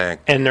what you're saying.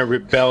 And they're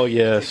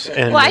rebellious.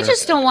 And I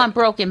just don't want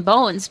broken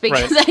bones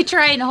because I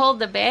try and hold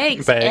the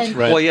bags. And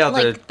right. Well,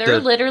 yeah, they're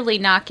literally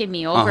knocking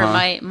me over.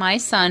 My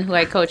son, who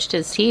I coached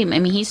his team, I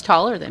mean, he's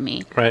taller than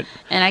me. Right.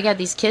 And I got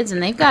these kids,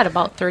 and they've got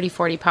about 30,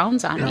 40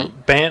 pounds on me.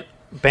 Bantam.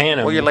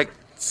 Well, you're like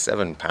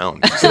 7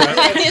 pounds.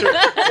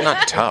 It's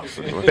not tough.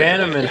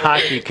 Bantam in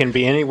hockey can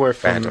be anywhere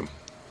from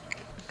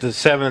the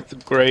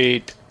 7th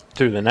grade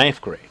through the 9th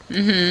grade.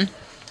 Mm-hmm.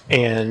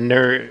 And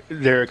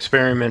they're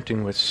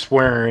experimenting with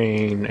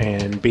swearing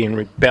and being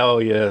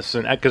rebellious,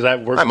 and because I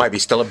might be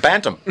still a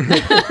bantam.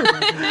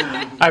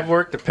 I've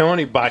worked the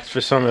penalty box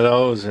for some of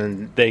those,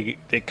 and they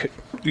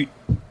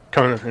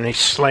come and they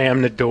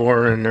slam the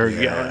door, and they're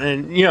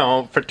yelling.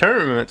 And for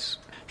tournaments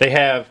they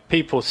have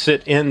people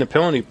sit in the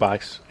penalty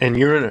box, and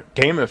you're a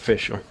game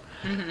official.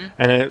 Mm-hmm.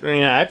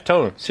 And I've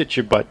told them, sit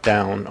your butt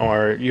down,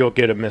 or you'll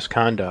get a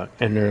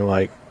misconduct, and they're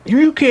like,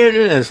 "You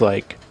kidding?" And it's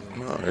like.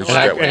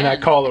 And I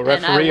call the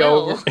referee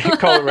over.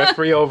 Call the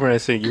referee over and I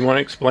say, "You want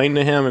to explain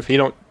to him if he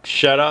don't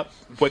shut up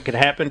what could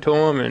happen to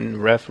him?" And the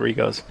referee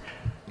goes,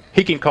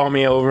 "He can call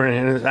me over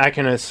and I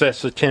can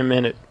assess a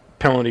 10-minute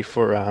penalty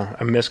for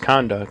a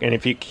misconduct. And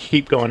if you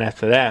keep going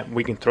after that,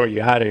 we can throw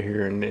you out of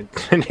here." And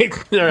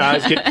their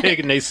eyes get big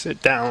and they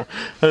sit down.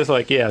 I was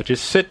like, "Yeah,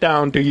 just sit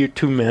down, do your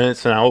 2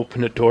 minutes, and I'll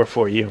open the door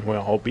for you, and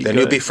we'll all be then good."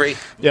 You'll be free.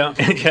 Yeah,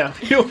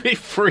 you'll be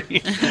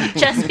free.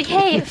 Just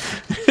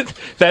behave.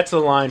 That's a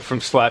line from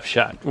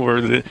Slapshot, where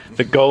the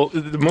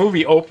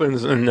movie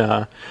opens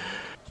and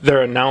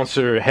their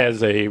announcer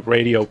has a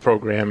radio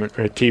program or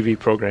a TV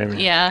program.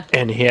 Yeah.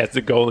 And he has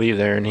the goalie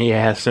there, and he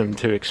asks him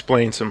to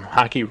explain some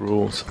hockey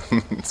rules.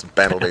 Some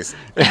penalties.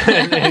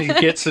 and he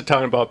gets to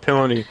talking about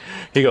penalty.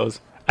 He goes,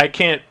 "I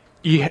can't.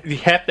 You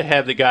have to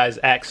have the guy's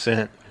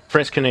accent,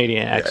 French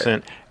Canadian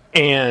accent,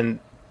 and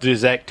the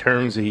exact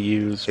terms he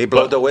used." He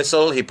blew the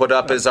whistle. He put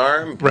up his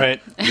arm. Right.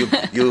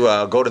 You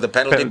go to the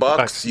penalty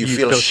box. You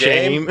feel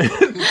shame.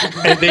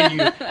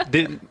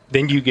 And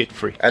then you get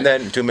free. And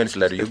then 2 minutes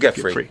later, you get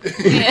free.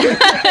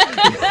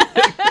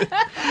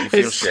 You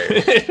feel shame.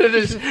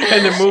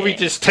 And the movie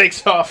just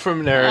takes off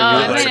from there.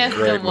 I'm going to have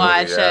to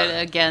watch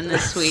it again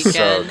this weekend.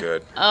 So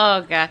good.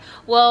 Oh, God.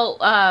 Well,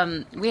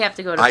 we have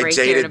to go to break.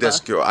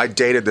 I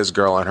dated this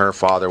girl, and her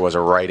father was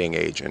a writing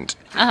agent.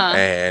 Uh-huh.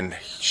 And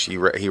he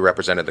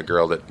represented the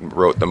girl that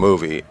wrote the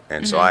movie.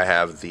 And so I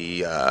have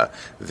the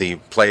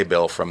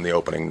playbill from the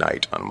opening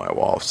night on my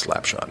wall of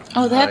Slapshot.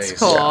 Oh, that's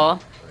cool.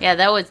 Yeah,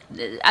 that was.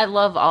 I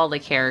love all the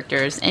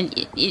characters, and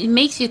it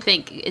makes you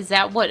think: is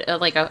that what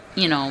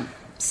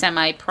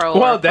semi-pro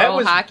or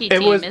pro hockey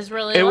team is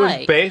really like? It like?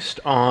 Was based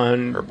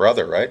on her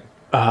brother, right?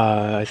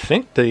 I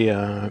think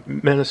the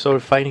Minnesota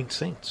Fighting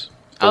Saints.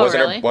 Oh,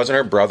 really? Wasn't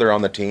her brother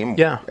on the team?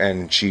 Yeah,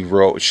 and she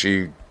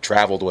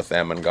traveled with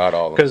them and got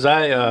all of them.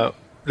 Because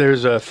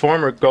there's a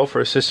former Gopher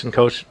assistant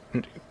coach,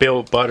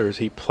 Bill Butters.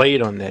 He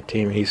played on that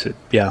team. He said,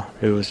 "Yeah,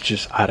 it was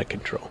just out of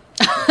control."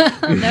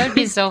 That would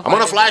be so funny. I'm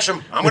going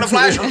to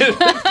flash him.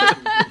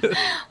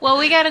 Well,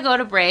 we got to go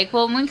to break.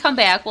 Well, when we come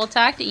back, we'll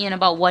talk to Ian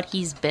about what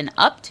he's been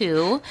up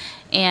to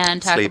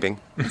and sleeping.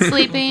 Dealing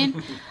with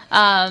pain.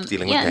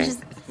 just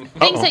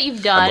things that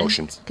you've done.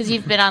 Emotions. Because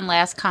you've been on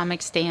Last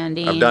Comic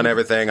Standing. I've done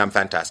everything. I'm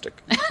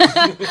fantastic.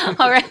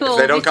 All right. Well, if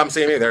they don't come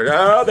see me,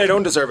 they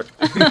don't deserve it.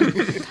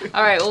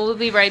 All right. Well, we'll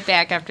be right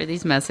back after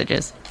these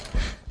messages.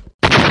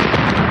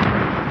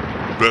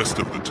 Best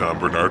of the Tom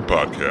Bernard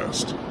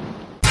Podcast.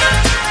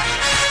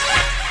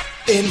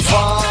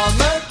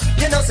 Informer,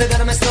 you know, say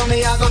that I'm a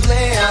stormy, I go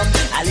blam.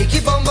 I like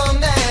you boom boom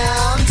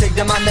down. Take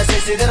the man that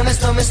say that I'm a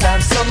stormy, slam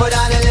somewhere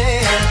down the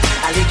lane.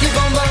 I like you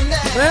boom boom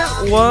down.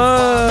 That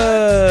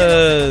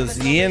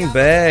was Ian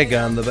Bagg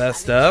on the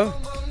best of.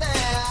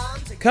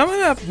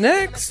 Coming up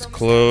next,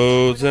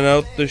 closing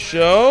out the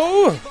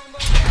show,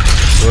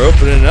 we're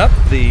opening up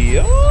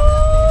the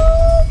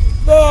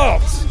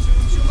vault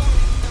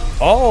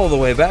all the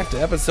way back to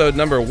episode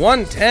number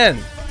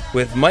 110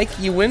 with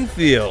Mikey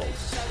Winfield.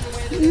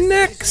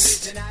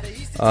 Next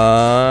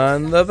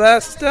on the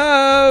best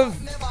of.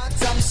 You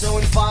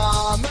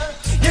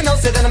know,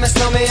 say that I'm a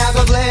stormy, I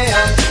go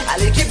blam. I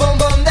like you boom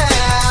boom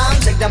down.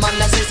 Take the man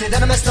that say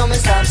that I'm a stormy,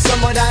 slam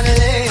somewhere down the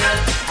lane.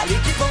 I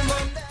like you boom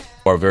boom down.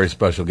 Our very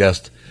special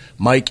guest,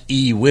 Mike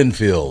E.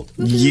 Winfield.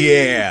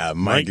 Yeah,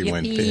 Mike E.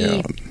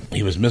 Winfield.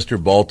 He was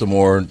Mr.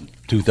 Baltimore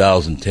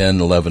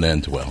 2010, 11,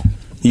 and 12.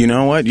 You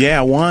know what? Yeah,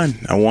 I won.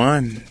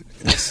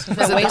 Was it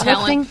the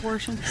talent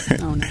portion?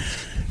 Oh, no.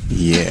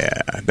 Yeah,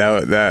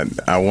 that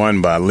I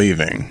won by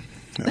leaving.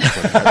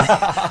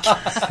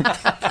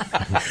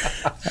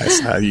 That's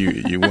how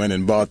you win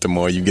in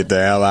Baltimore. You get the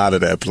hell out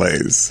of that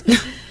place.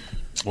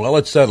 Well,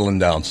 it's settling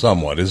down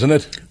somewhat, isn't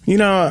it? You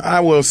know, I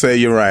will say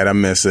you're right. I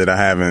miss it. I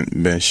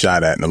haven't been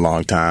shot at in a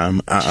long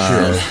time.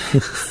 Sure.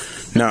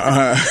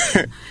 No.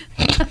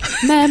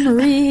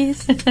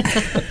 Memories.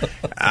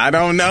 I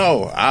don't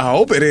know. I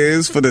hope it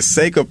is for the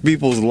sake of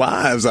people's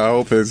lives. I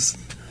hope it's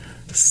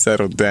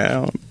settled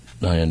down.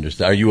 I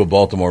understand. Are you a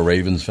Baltimore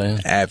Ravens fan?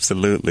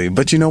 Absolutely.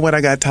 But you know what?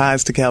 I got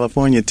ties to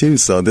California, too,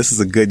 so this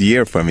is a good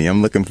year for me.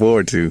 I'm looking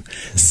forward to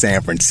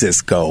San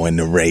Francisco and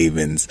the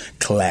Ravens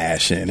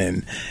clashing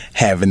and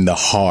having the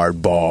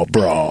hardball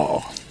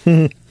brawl.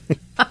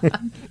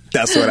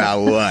 That's what I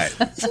want.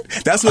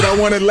 That's what I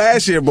wanted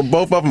last year, but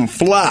both of them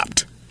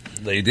flopped.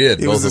 They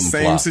did. It was the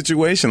same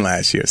situation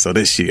last year, so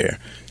this year,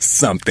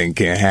 something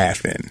can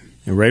happen.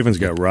 The Ravens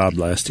got robbed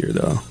last year,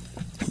 though.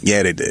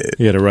 Yeah, they did.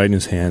 He had it right in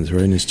his hands,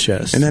 right in his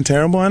chest. Isn't that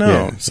terrible? I know.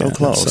 Yeah, so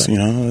close. You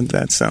know,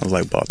 that sounds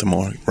like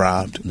Baltimore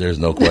robbed. There's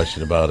no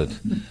question about it.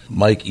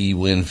 Mike E.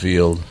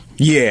 Winfield.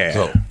 Yeah.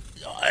 So,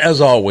 as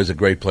always, a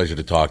great pleasure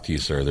to talk to you,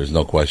 sir. There's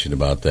no question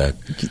about that.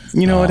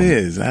 You know, it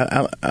is.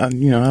 I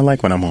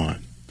like when I'm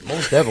on.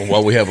 Most definitely.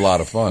 Well, we have a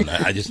lot of fun.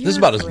 This is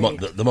about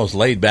the most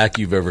laid back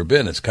you've ever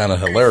been. It's kind of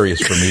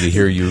hilarious for me to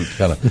hear you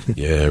kind of,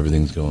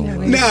 everything's going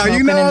well. No,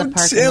 you know, I'm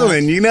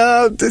chilling. You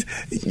know,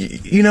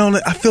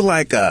 I feel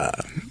like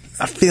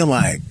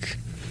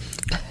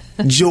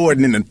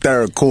Jordan in the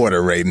third quarter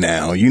right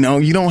now. You know,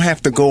 you don't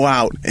have to go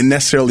out and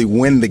necessarily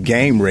win the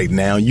game right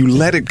now. You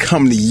let it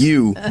come to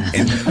you.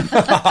 And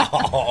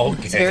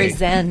okay. It's very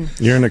zen.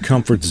 You're in a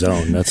comfort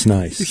zone. That's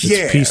nice.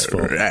 It's peaceful.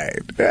 Right.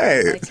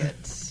 I like it.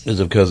 Is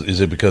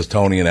it because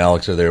Tony and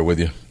Alex are there with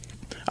you?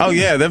 Oh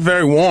yeah, they're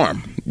very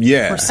warm.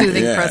 Yeah, for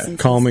soothing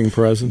presence, calming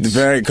presence.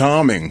 Very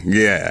calming.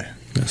 Yeah,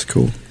 that's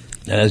cool.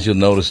 And as you'll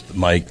notice,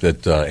 Mike,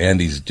 that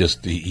Andy's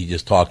he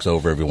just talks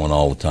over everyone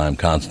all the time,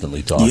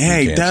 constantly talking. Yeah,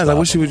 he does. I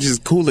wish he would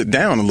just cool it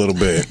down a little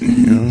bit. You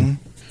know?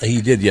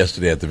 He did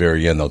yesterday at the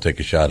very end. They'll take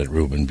a shot at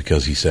Ruben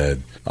because he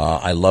said,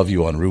 "I love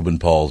you" on Ruben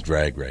Paul's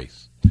Drag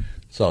Race.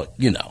 So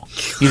he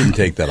didn't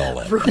take that all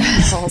that. Ruben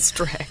Paul's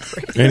Drag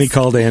Race. And he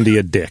called Andy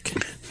a dick.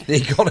 He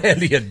called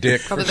Andy a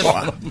dick. Probably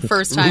the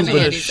first time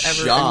Andy's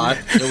ever shot.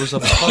 Been. It was a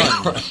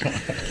pun.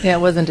 Yeah, it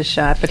wasn't a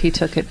shot, but he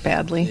took it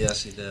badly.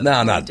 Yes, he did.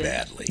 No, not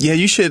badly. Yeah,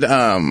 you should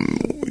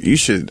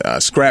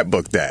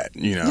scrapbook that.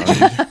 You know,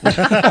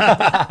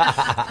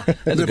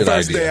 the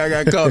first day I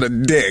got called a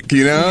dick.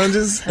 You know,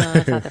 just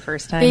that's not the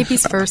first time.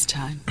 Baby's first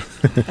time.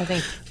 I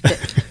think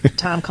that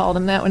Tom called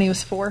him that when he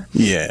was 4.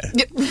 Yeah.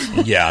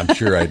 Yeah, I'm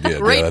sure I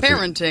did. Great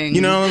parenting.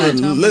 You know,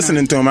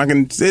 listening to him, I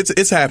can.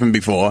 It's happened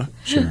before.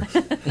 Sure.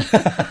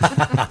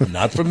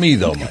 Not for me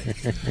though,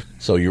 Mike.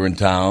 So you're in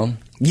town.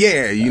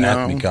 Yeah, you know.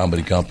 Acme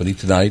Comedy Company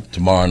tonight,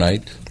 tomorrow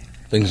night.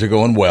 Things are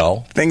going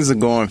well. Things are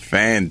going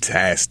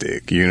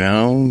fantastic. You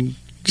know,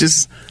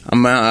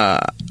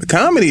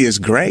 comedy is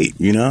great.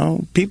 You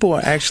know, people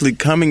are actually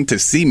coming to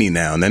see me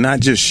now. They're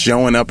not just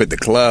showing up at the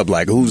club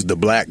like, who's the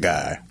black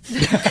guy?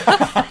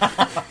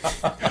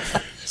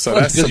 So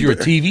that's because you're a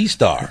TV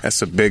star.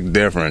 That's a big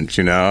difference,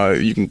 you know.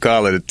 You can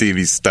call it a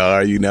TV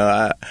star, you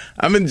know.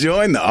 I'm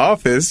enjoying The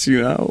Office,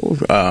 you know.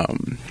 A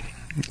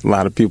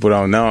lot of people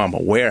don't know I'm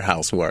a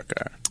warehouse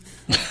worker.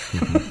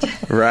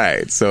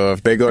 Right. So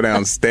if they go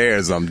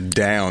downstairs, I'm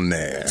down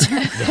there.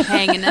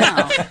 Hanging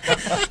out.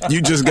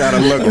 You just got to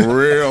look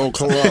real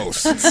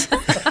close.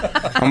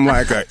 I'm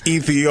like an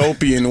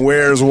Ethiopian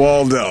Where's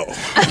Waldo.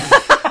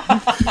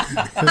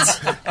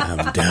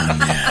 I'm down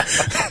there.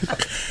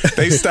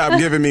 They stopped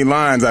giving me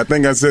lines. I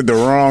think I said the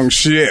wrong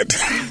shit.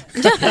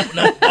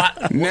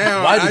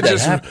 Now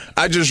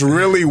I just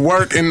really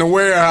work in the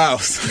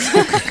warehouse.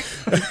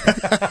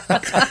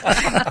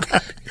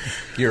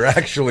 You're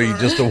actually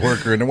just a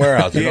worker in the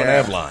warehouse. You don't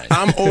have lines.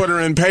 I'm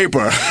ordering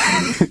paper.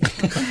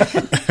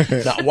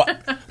 Now,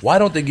 why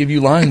don't they give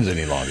you lines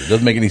any longer? It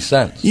doesn't make any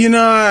sense. You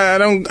know, I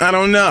don't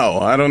know.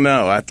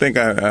 I think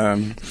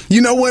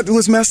you know what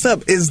was messed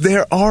up is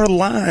there are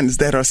lines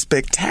that are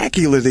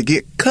spectacular to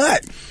get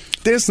cut.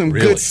 There's some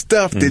good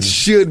stuff that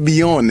should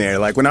be on there.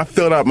 Like when I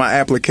filled out my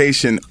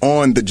application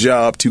on the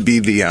job to be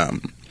the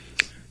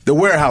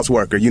warehouse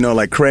worker, you know,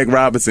 like Craig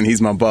Robinson, he's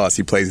my boss.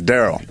 He plays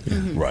Daryl.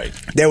 Mm-hmm. Right.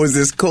 There was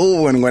this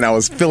cool one when I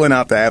was filling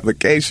out the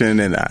application,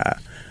 and I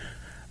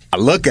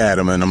look at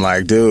him and I'm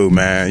like, dude,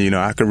 man, you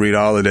know, I could read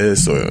all of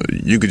this, or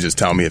you could just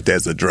tell me if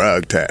there's a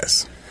drug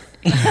test.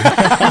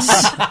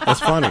 That's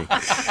funny.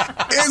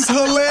 It's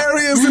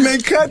hilarious, and they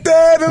cut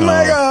that. I'm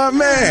like, oh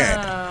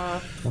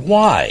man.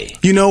 Why?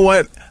 You know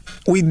what?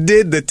 We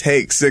did the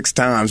take 6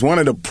 times. One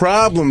of the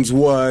problems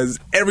was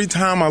every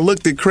time I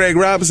looked at Craig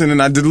Robinson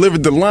and I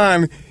delivered the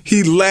line,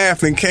 he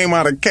laughed and came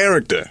out of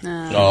character.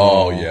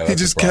 Oh, yeah. He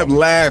just kept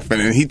laughing,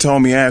 and he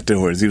told me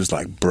afterwards, he was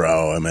like,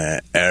 bro,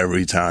 man,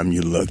 every time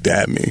you looked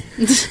at me,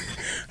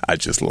 I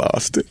just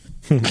lost it.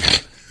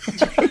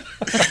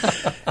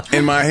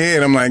 In my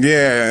head, I'm like,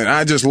 yeah,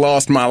 I just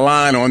lost my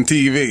line on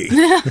TV.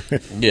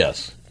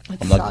 Yes.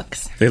 It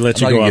sucks. They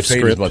let you go off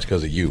script as much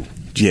because of you.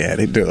 Yeah,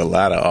 they do a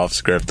lot of off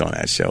script on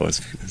that show.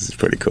 It's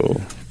pretty cool.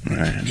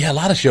 Right. Yeah, a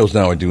lot of shows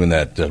now are doing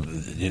that.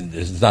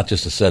 It's not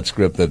just a set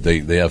script that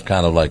they have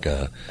kind of like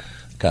a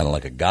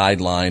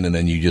guideline, and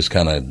then you just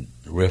kind of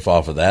riff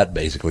off of that,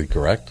 basically,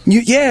 correct?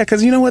 Yeah,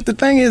 because you know what? The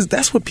thing is,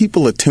 that's what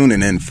people are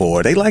tuning in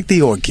for. They like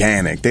the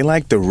organic. They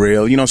like the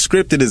real. You know,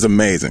 scripted is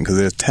amazing because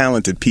there's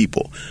talented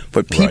people.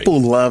 But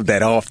people love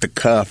that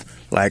off-the-cuff,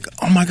 like,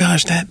 oh, my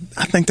gosh, I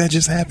think that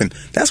just happened.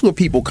 That's what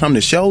people come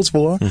to shows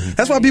for. Mm-hmm.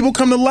 That's why people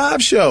come to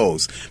live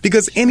shows,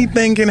 because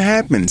anything can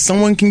happen.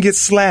 Someone can get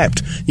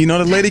slapped. You know,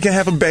 the lady can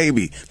have a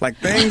baby. Like,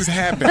 things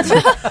happen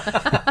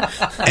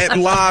at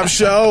live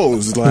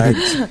shows. Like,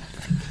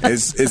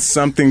 it's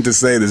something to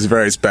say that's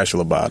very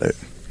special about it.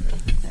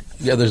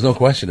 Yeah, there's no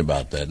question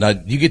about that. Now,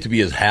 you get to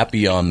be as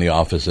happy on The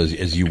Office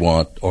as you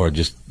want, or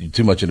just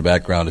too much in the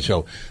background to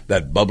show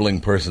that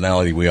bubbling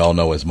personality we all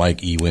know as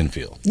Mike E.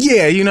 Winfield.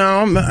 Yeah, you know,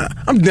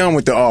 I'm done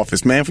with The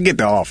Office, man. Forget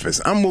The Office.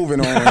 I'm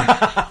moving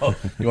on.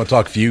 You want to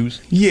talk Fuse?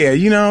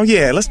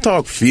 Yeah, let's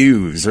talk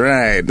Fuse,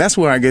 right. That's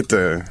where I get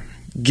to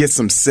get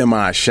some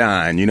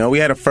semi-shine. You know, we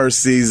had a first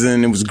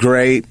season. It was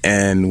great,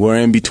 and we're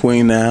in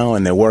between now,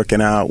 and they're working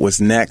out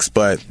what's next.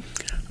 But,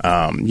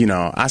 you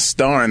know, I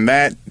star in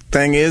that.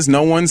 Thing is,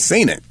 no one's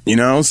seen it, you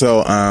know, so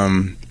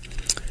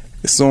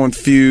it's on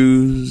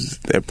Fuse.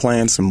 They're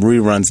playing some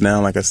reruns now.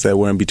 Like I said,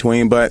 we're in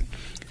between, but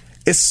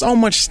it's so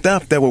much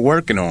stuff that we're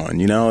working on,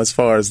 you know, as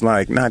far as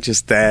like not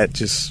just that,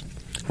 just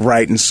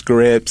writing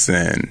scripts,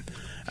 and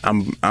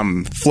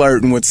I'm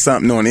flirting with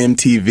something on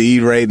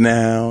MTV right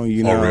now,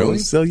 you know. Oh, really?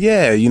 So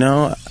yeah, you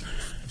know,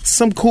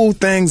 some cool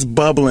things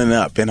bubbling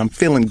up, and I'm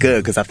feeling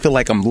good because I feel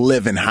like I'm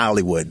living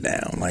Hollywood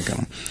now. Like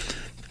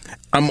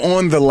I'm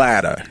on the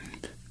ladder.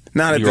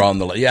 You're on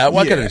the ladder. Yeah,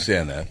 I can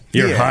understand that.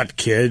 You're a hot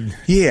kid.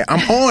 Yeah,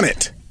 I'm on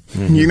it.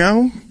 You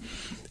know,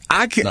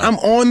 I'm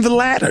on the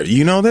ladder.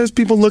 You know, there's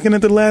people looking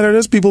at the ladder.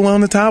 There's people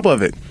on the top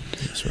of it.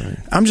 That's right.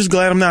 I'm just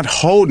glad I'm not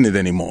holding it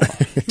anymore.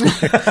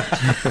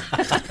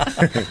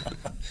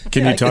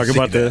 Can you talk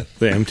about the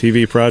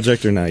MTV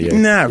project or not yet?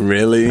 Not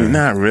really.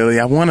 Not really.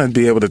 I want to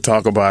be able to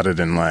talk about it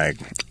in like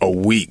a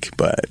week,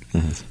 but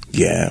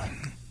yeah.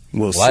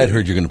 We'll see. I had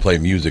heard you're going to play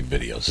music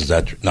videos. Is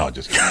that true? No,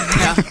 just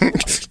kidding.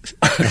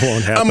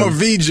 Won't happen. I'm a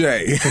VJ.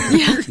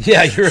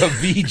 Yeah, you're a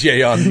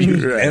VJ on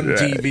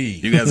MTV. Right.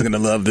 You guys are going to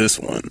love this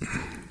one.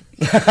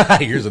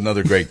 Here's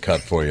another great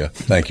cut for you.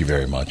 Thank you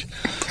very much.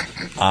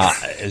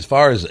 As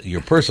far as your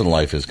personal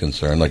life is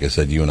concerned, like I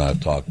said, you and I have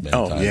talked many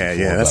times before.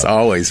 Yeah, that's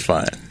always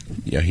fun.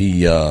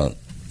 Yeah,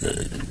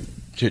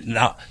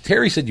 now,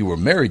 Terry said you were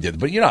married,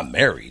 but you're not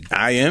married.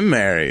 I am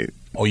married.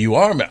 Oh, you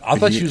are married? I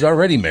thought she was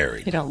already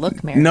married. You don't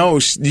look married. No,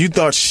 you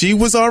thought she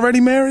was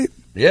already married?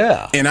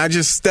 Yeah. And I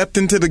just stepped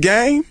into the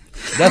game?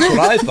 That's what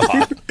I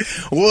thought.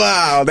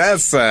 Wow,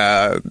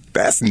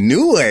 that's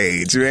new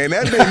age, man.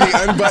 That made me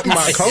unbutton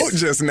my coat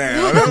just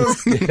now.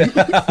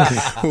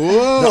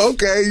 Whoa,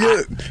 okay.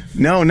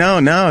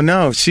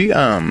 No. She,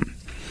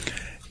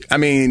 I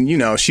mean, you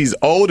know, she's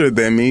older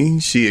than me.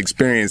 She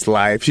experienced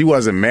life. She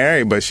wasn't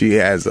married, but she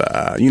has,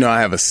 you know,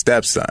 I have a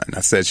stepson.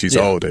 I said she's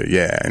older,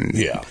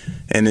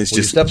 and it's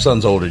your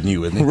stepson's older than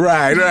you, isn't he?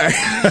 Right.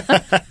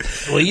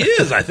 Well, he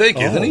is, I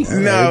think, isn't he?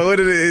 No,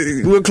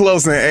 we're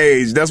close in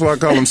age. That's why I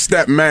call him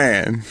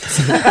Stepman.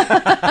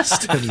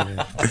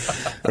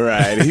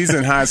 Right. He's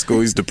in high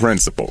school. He's the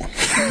principal.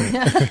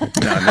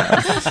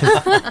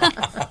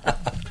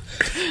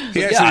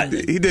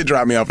 No. He did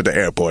drop me off at the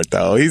airport,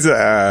 though. He's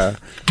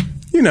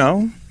you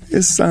know,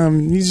 it's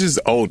he's just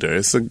older.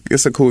 It's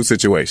a cool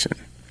situation.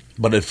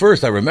 But at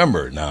first, I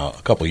remember now,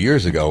 a couple of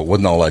years ago, it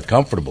wasn't all that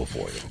comfortable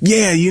for you.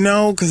 Yeah, you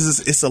know,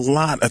 because it's a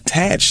lot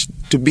attached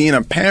to being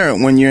a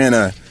parent when you're in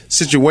a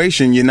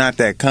situation you're not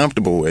that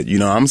comfortable with. You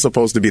know, I'm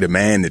supposed to be the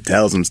man that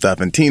tells them stuff,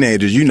 and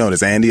teenagers, you know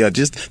this, Andy, are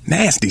just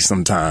nasty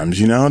sometimes.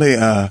 You know, they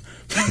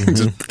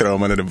just throw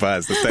them under the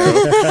bus.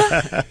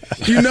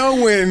 You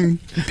know when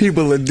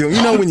people are doing,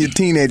 you know when your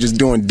teenagers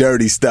doing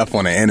dirty stuff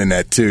on the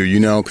internet too, you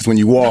know, because when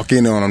you walk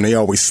in on them, they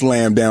always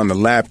slam down the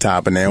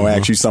laptop and they'll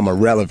ask you some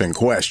irrelevant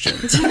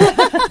questions.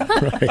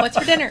 Right. What's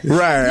for dinner?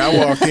 Right,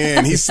 I walk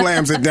in, he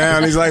slams it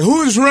down, he's like,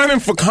 who's running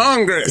for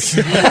Congress?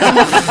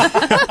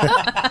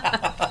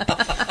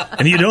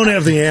 And you don't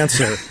have the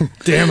answer.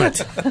 Damn it.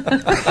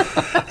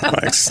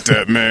 Like,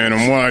 Stepman,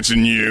 I'm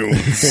watching you.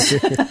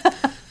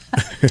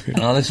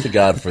 Honest to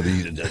God, for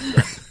these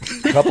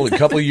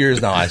couple of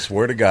years now, I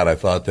swear to God, I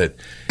thought that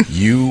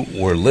you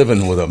were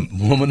living with a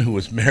woman who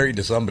was married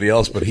to somebody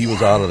else, but he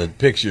was out of the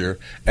picture,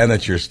 and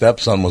that your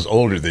stepson was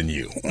older than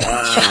you.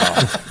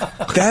 Wow.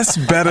 That's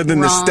better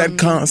than the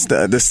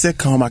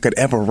sitcom I could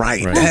ever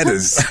write. Right.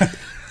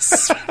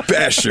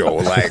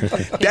 special. Like,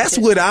 that's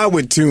what I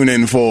would tune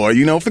in for.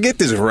 You know, forget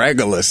this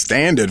regular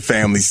standard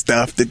family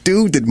stuff. The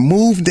dude that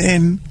moved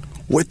in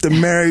with the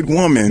married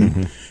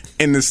woman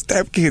and the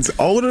stepkid's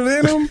older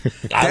than him.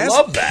 I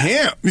love that.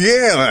 Pimp.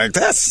 Yeah, like,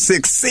 that's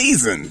 6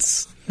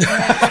 seasons. Kim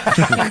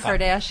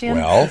Kardashian?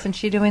 Well. Isn't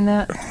she doing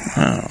that?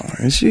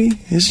 Oh, is she?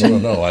 Is she? I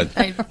don't know. I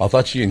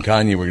thought she and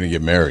Kanye were going to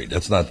get married.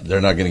 They're not going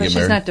to get married.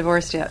 She's not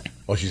divorced yet.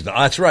 Oh, she's not.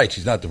 That's right.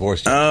 She's not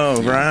divorced yet.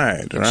 Oh,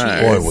 right. Boy,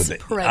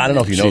 I don't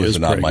know if you know this or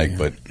not, Mike,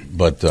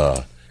 but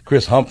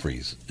Chris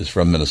Humphries is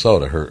from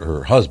Minnesota.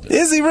 Her husband.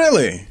 Is he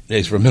really? Yeah,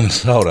 he's from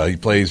Minnesota. He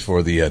plays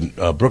for the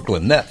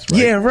Brooklyn Nets.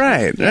 Right? Yeah,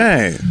 right.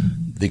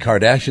 The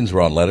Kardashians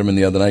were on Letterman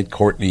the other night.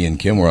 Courtney and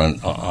Kim were on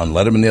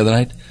Letterman the other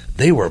night.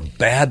 They were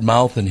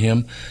bad-mouthing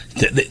him.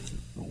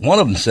 One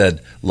of them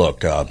said,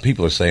 look,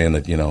 people are saying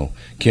that,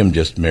 Kim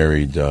just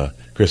married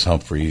Chris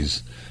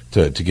Humphries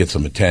to get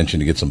some attention,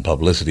 to get some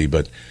publicity.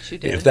 But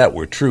if that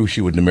were true,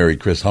 she wouldn't have married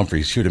Chris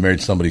Humphries. She would have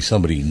married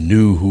somebody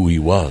knew who he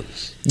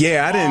was.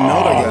 Yeah, I didn't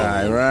know the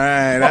guy,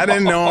 right? I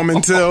didn't know him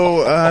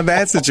until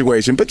that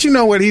situation. But you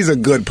know what? He's a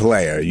good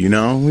player, He's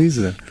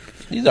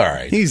all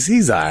right.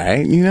 He's all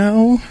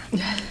right,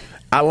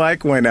 I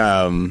like when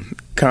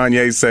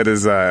Kanye said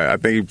I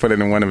think he put it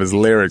in one of his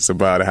lyrics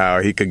about how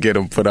he could get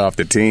him put off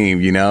the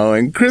team,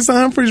 and Chris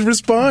Humphries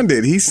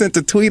responded. He sent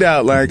a tweet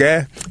out like,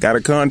 got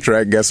a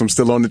contract, guess I'm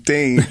still on the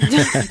team.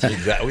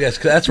 Exactly. Yes,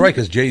 that's right,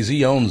 because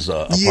Jay-Z owns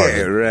a part of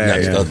the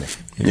Nets, doesn't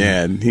he?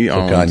 Yeah, he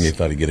owns. So Kanye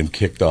thought he'd get him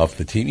kicked off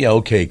the team. Yeah,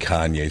 okay,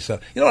 Kanye. So,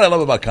 you know what I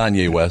love about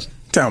Kanye West?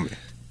 Tell me.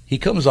 He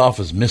comes off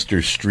as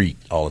Mr. Street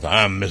all the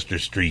time. I'm Mr.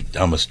 Street.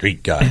 I'm a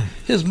street guy.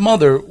 His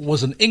mother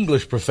was an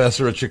English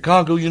professor at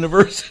Chicago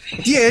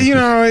University.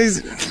 Yeah,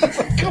 he's...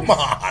 Come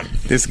on.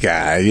 This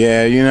guy,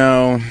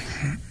 yeah,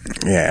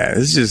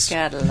 it's just...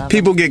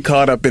 People get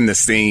caught up in the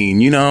scene,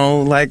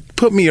 like,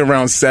 put me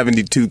around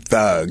 72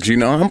 thugs,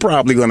 I'm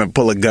probably going to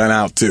pull a gun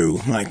out,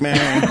 too. Like,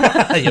 man...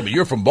 Yeah, but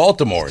you're from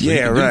Baltimore. So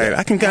yeah, right.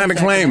 I can kind of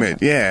claim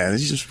it, yeah. You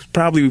just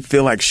probably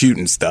feel like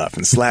shooting stuff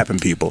and slapping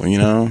people,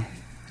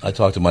 I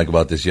talked to Mike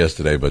about this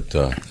yesterday, but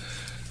a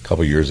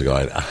couple of years ago,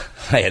 I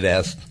had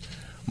asked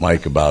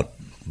Mike about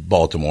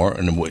Baltimore,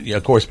 and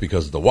of course,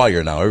 because of The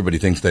Wire now, everybody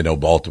thinks they know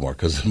Baltimore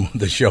because of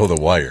the show The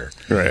Wire.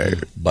 Right.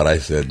 But I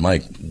said,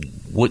 Mike,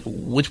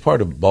 which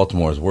part of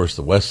Baltimore is worse,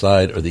 the west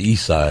side or the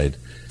east side?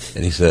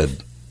 And he said,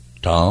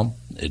 Tom,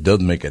 it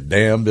doesn't make a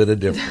damn bit of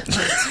difference.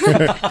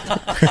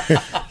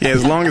 Yeah,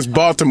 as long as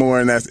Baltimore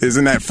is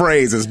in that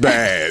phrase, it's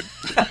bad.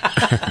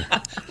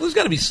 There's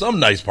got to be some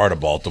nice part of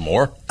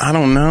Baltimore. I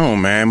don't know,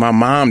 man. My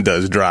mom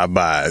does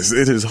drive-bys.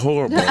 It is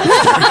horrible.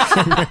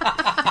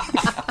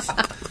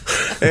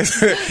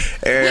 It's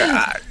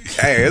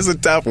a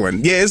tough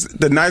one. Yeah,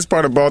 the nice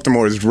part of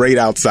Baltimore is right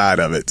outside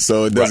of it,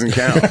 so it doesn't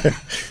count.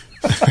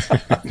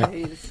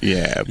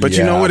 Yeah, but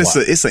you know what?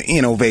 It's an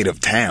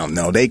innovative town.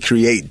 though. They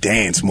create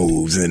dance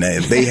moves and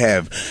they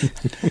have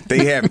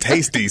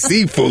tasty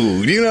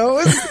seafood.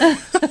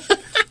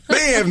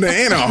 They have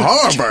the Inner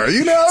Harbor.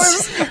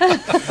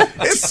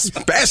 It's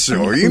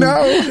special.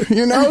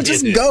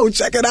 Just go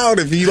check it out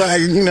if you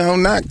like.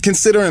 Not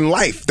considering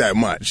life that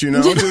much.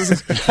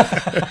 Just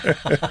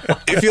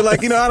if you're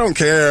like, I don't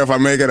care if I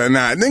make it or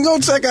not, then go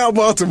check out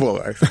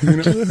Baltimore.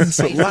 There's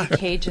a lot of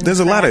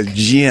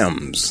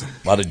gyms.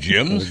 A lot of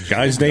gyms?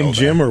 Guys named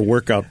Jim or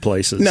workout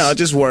places? No,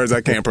 just words I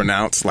can't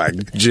pronounce, like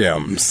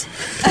gyms.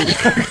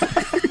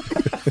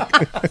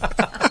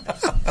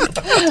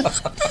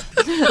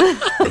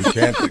 You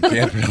can't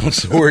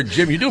pronounce the word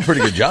Jim. You do a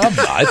pretty good job.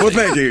 Well,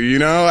 thank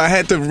you. I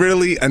had to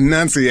really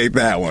enunciate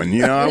that one.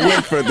 I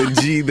went for the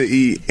G, the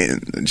E,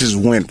 and just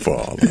went for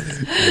all of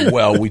it.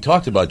 Well, we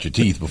talked about your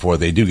teeth before.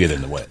 They do get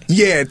in the way.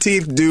 Yeah,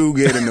 teeth do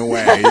get in the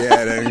way.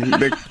 Yeah,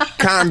 they're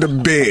kind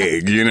of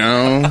big,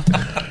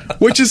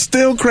 Which is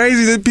still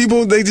crazy that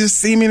people, they just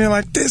see me and they're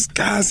like, this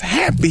guy's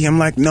happy. I'm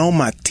like, no,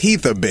 my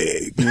teeth are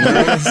big.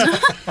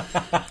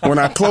 When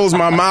I close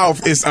my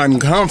mouth, it's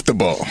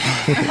uncomfortable.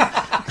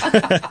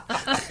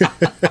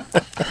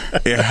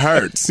 It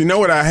hurts. You know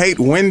what I hate?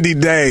 Windy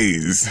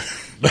days.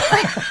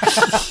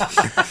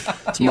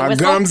 My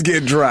gums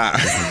get dry.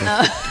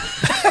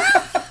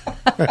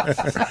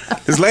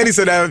 This lady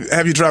said,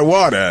 have you tried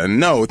water?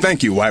 No,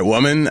 thank you, white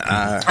woman.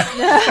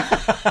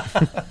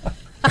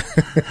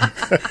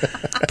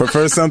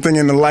 Prefer something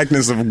in the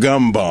likeness of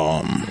gum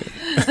balm.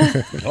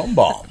 Gum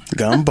balm.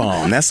 Gum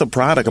balm. That's a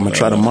product. I'm going to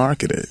try to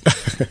market it.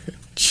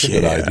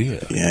 Good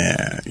idea.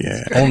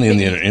 Yeah. Only in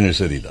the inner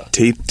city, though.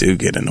 Teeth do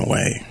get in the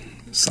way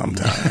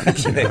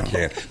sometimes.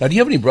 Now, do you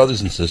have any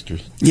brothers and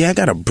sisters? Yeah, I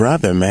got a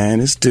brother, man.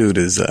 This dude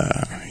is,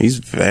 he's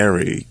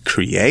very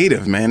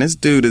creative, man. This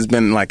dude has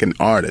been like an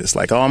artist.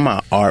 Like all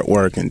my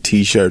artwork and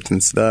T-shirts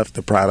and stuff,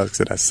 the products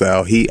that I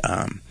sell, he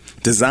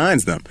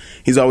designs them.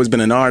 He's always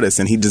been an artist,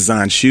 and he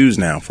designs shoes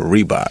now for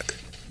Reebok.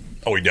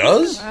 Oh, he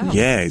does? Wow.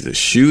 Yeah, he's a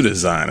shoe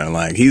designer.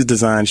 Like, he's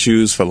designed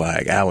shoes for,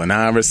 like, Allen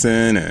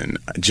Iverson and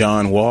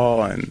John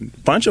Wall and a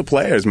bunch of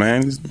players,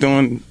 man. He's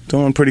doing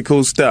pretty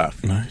cool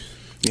stuff. Nice.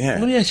 Yeah.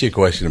 Let me ask you a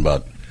question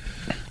about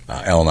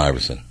Allen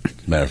Iverson.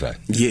 as a matter of fact.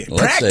 Yeah,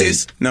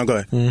 practice. No, go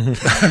ahead.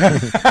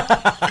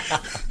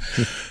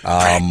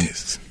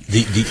 Practice.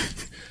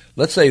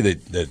 Let's say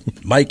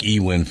that Mike E.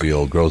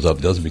 Winfield grows up,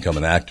 doesn't become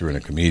an actor and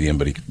a comedian,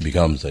 but he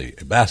becomes a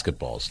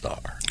basketball star.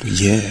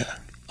 Yeah.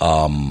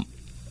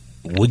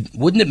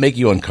 Wouldn't it make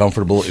you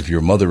uncomfortable if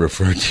your mother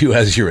referred to you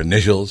as your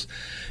initials?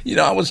 You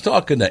know, I was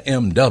talking to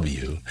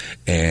M.W.,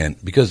 and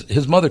because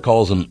his mother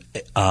calls him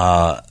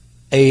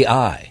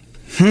A.I.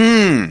 She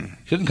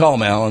doesn't call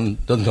him Alan,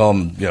 doesn't call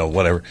him,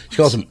 whatever. She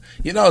calls him,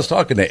 I was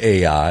talking to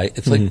A.I.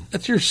 It's like,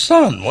 that's your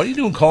son. What are you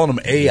doing calling him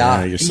A.I.?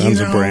 Yeah, your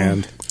son's a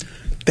brand.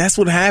 That's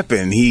what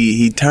happened.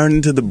 He turned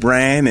into the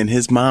brand, and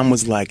his mom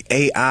was like,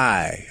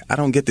 A.I. I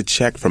don't get the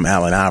check from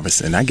Allen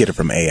Iverson. I get it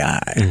from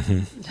A.I.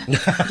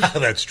 Mm-hmm.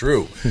 That's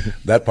true.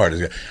 That part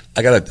is good.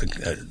 I got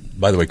to,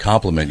 by the way,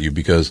 compliment you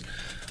because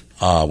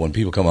when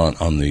people come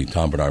on the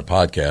Tom Bernard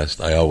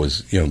podcast, I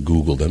always,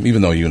 Google them,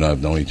 even though you and I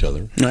have known each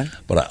other. Right.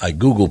 But I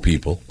Google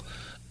people,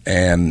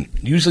 and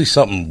usually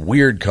something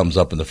weird comes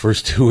up in the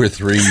first 2 or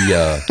 3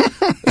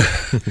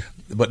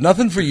 but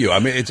nothing for you. I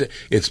mean,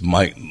 it's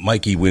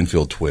Mikey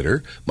Winfield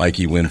Twitter,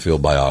 Mikey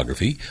Winfield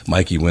biography,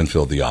 Mikey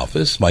Winfield The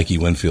Office, Mikey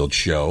Winfield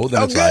Show.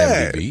 Then it's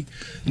IMDb.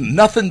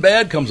 Nothing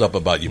bad comes up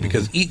about you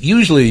because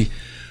usually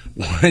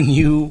when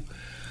you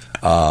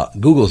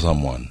Google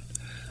someone,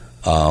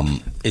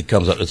 it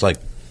comes up. It's like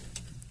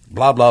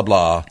blah blah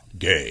blah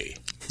gay.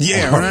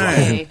 Yeah,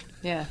 right.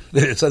 Yeah.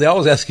 So they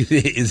always ask you,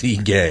 is he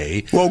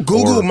gay? Well,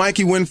 Google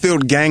Mikey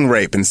Winfield gang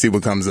rape and see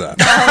what comes up.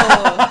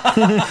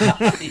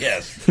 Oh.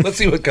 Yes. Let's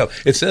see what comes.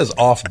 It says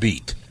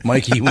offbeat.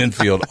 Mikey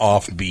Winfield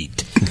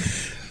offbeat.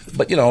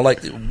 But,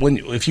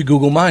 if you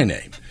Google my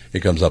name,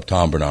 it comes up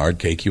Tom Bernard,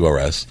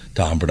 KQRS,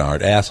 Tom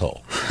Bernard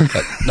asshole.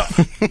 No,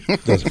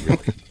 it doesn't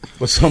really.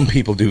 But some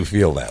people do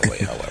feel that way,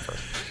 however.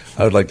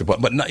 I would like to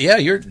put, but no, yeah,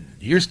 you're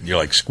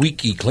like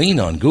squeaky clean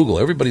on Google.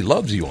 Everybody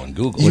loves you on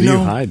Google. What are you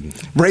hiding?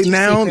 Right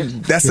now,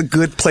 that's a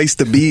good place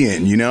to be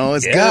in.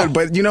 It's good.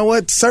 But you know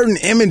what? Certain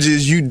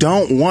images you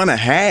don't want to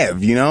have.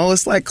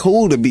 It's like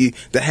cool to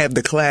have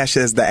the Clash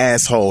as the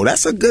asshole.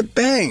 That's a good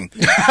thing.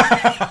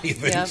 You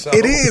think so?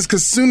 It is,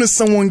 because soon as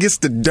someone gets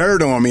the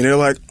dirt on me, they're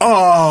like,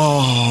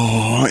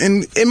 oh,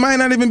 and it might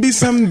not even be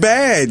something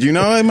bad.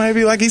 It might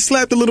be like he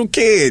slapped a little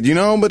kid.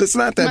 But it's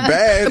not that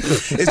bad.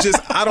 It's just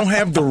I don't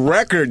have the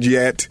record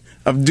yet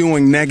of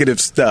doing negative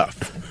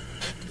stuff.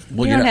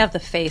 Well, you don't have the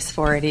face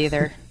for it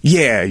either.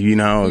 Yeah, You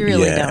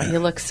really don't. You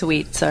look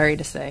sweet, sorry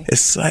to say.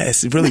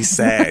 It's really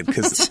sad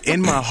because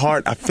in my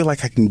heart, I feel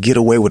like I can get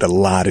away with a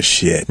lot of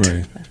shit.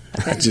 Right.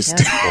 I just,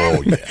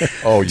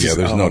 oh yeah,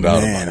 there's no doubt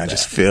about that. I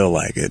just feel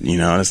like it.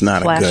 It's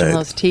not Flashing a good.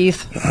 those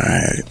teeth. All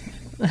right.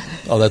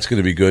 Oh, that's going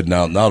to be good.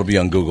 Now it'll be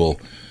on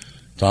Google.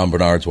 Tom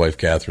Bernard's wife,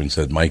 Catherine,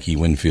 said Mikey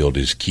Winfield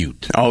is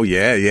cute. Oh,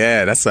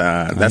 yeah. That's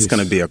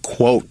going to be a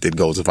quote that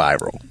goes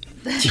viral.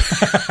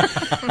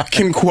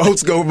 Can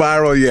quotes go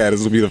viral? Yeah,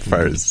 this will be the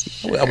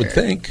first. Well, I would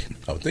think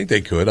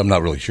they could. I'm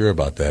not really sure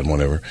about that and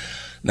whatever.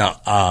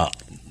 Now,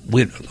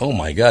 oh,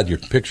 my God, your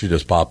picture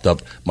just popped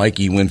up.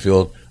 Mikey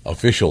Winfield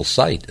official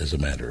site, as a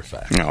matter of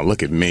fact. Oh,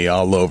 look at me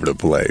all over the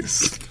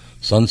place.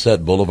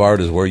 Sunset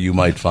Boulevard is where you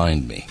might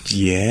find me.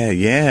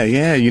 Yeah.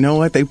 You know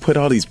what? They put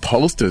all these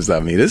posters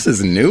of me. This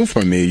is new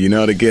for me,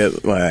 to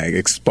get like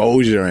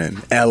exposure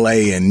in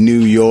L.A. and New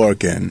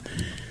York and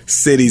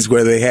cities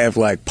where they have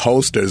like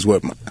posters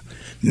with my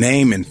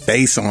name and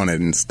face on it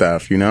and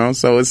stuff,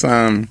 So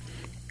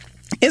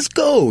it's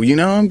cool,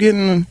 I'm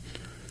getting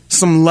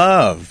some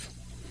love,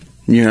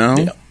 Yeah.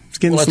 It's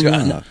getting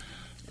some love.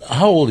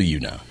 How old are you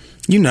now?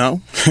 Yeah.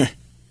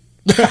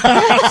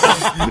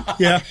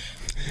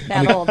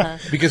 That old, huh?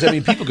 Because,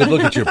 people could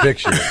look at your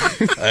picture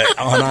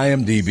on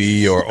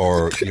IMDb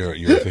or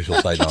your official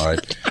site, all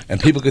right,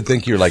 and people could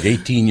think you're like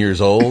 18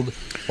 years old,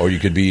 or you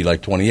could be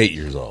like 28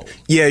 years old.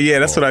 Yeah,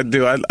 that's what I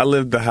do. I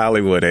live the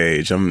Hollywood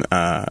age. I'm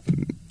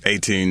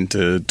 18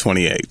 to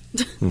 28.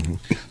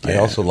 Mm-hmm. I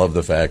also love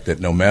the fact that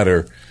no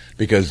matter,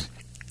 because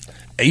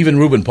even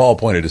Ruben Paul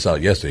pointed this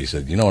out yesterday, he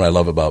said, you know what I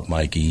love about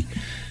Mikey?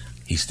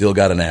 He's still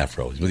got an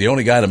afro. He's the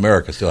only guy in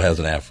America still has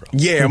an afro.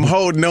 Yeah, I'm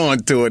holding on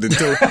to it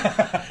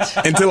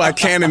until I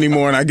can't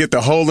anymore and I get the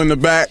hole in the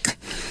back.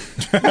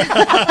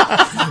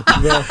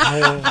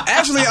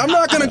 Actually, I'm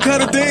not going to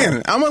cut it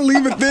thin. I'm going to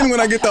leave it thin when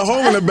I get the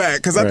hole in the back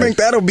because I think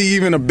that'll be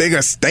even a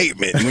bigger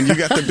statement when you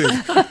got the big...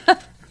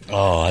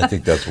 Oh, I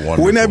think that's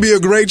wonderful. Wouldn't that be a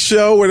great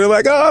show where they're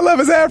like, oh, I love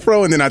his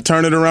afro, and then I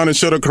turn it around and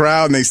show the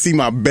crowd and they see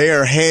my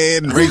bare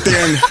head right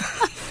there and...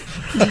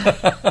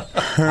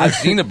 I've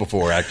seen it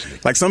before, actually.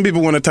 Like some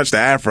people want to touch the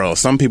afro.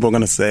 Some people are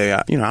going to say,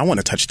 I want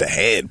to touch the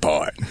head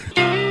part.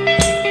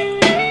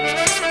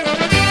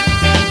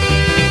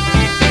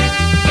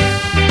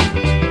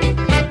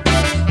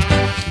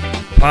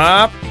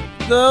 Pop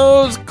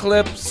those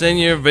clips in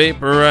your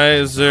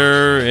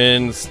vaporizer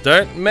and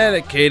start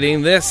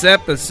medicating this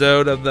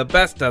episode of the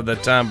Best of the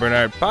Tom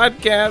Bernard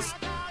podcast,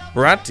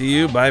 brought to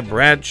you by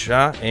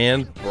Bradshaw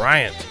and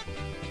Bryant.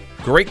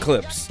 Great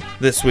clips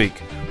this week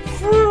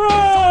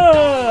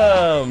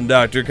from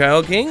Dr.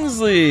 Kyle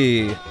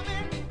Kingsley,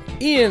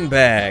 Ian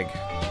Bagg,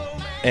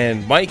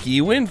 and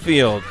Mikey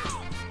Winfield.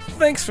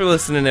 Thanks for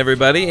listening,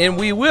 everybody, and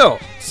we will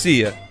see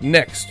you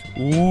next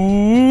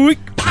week.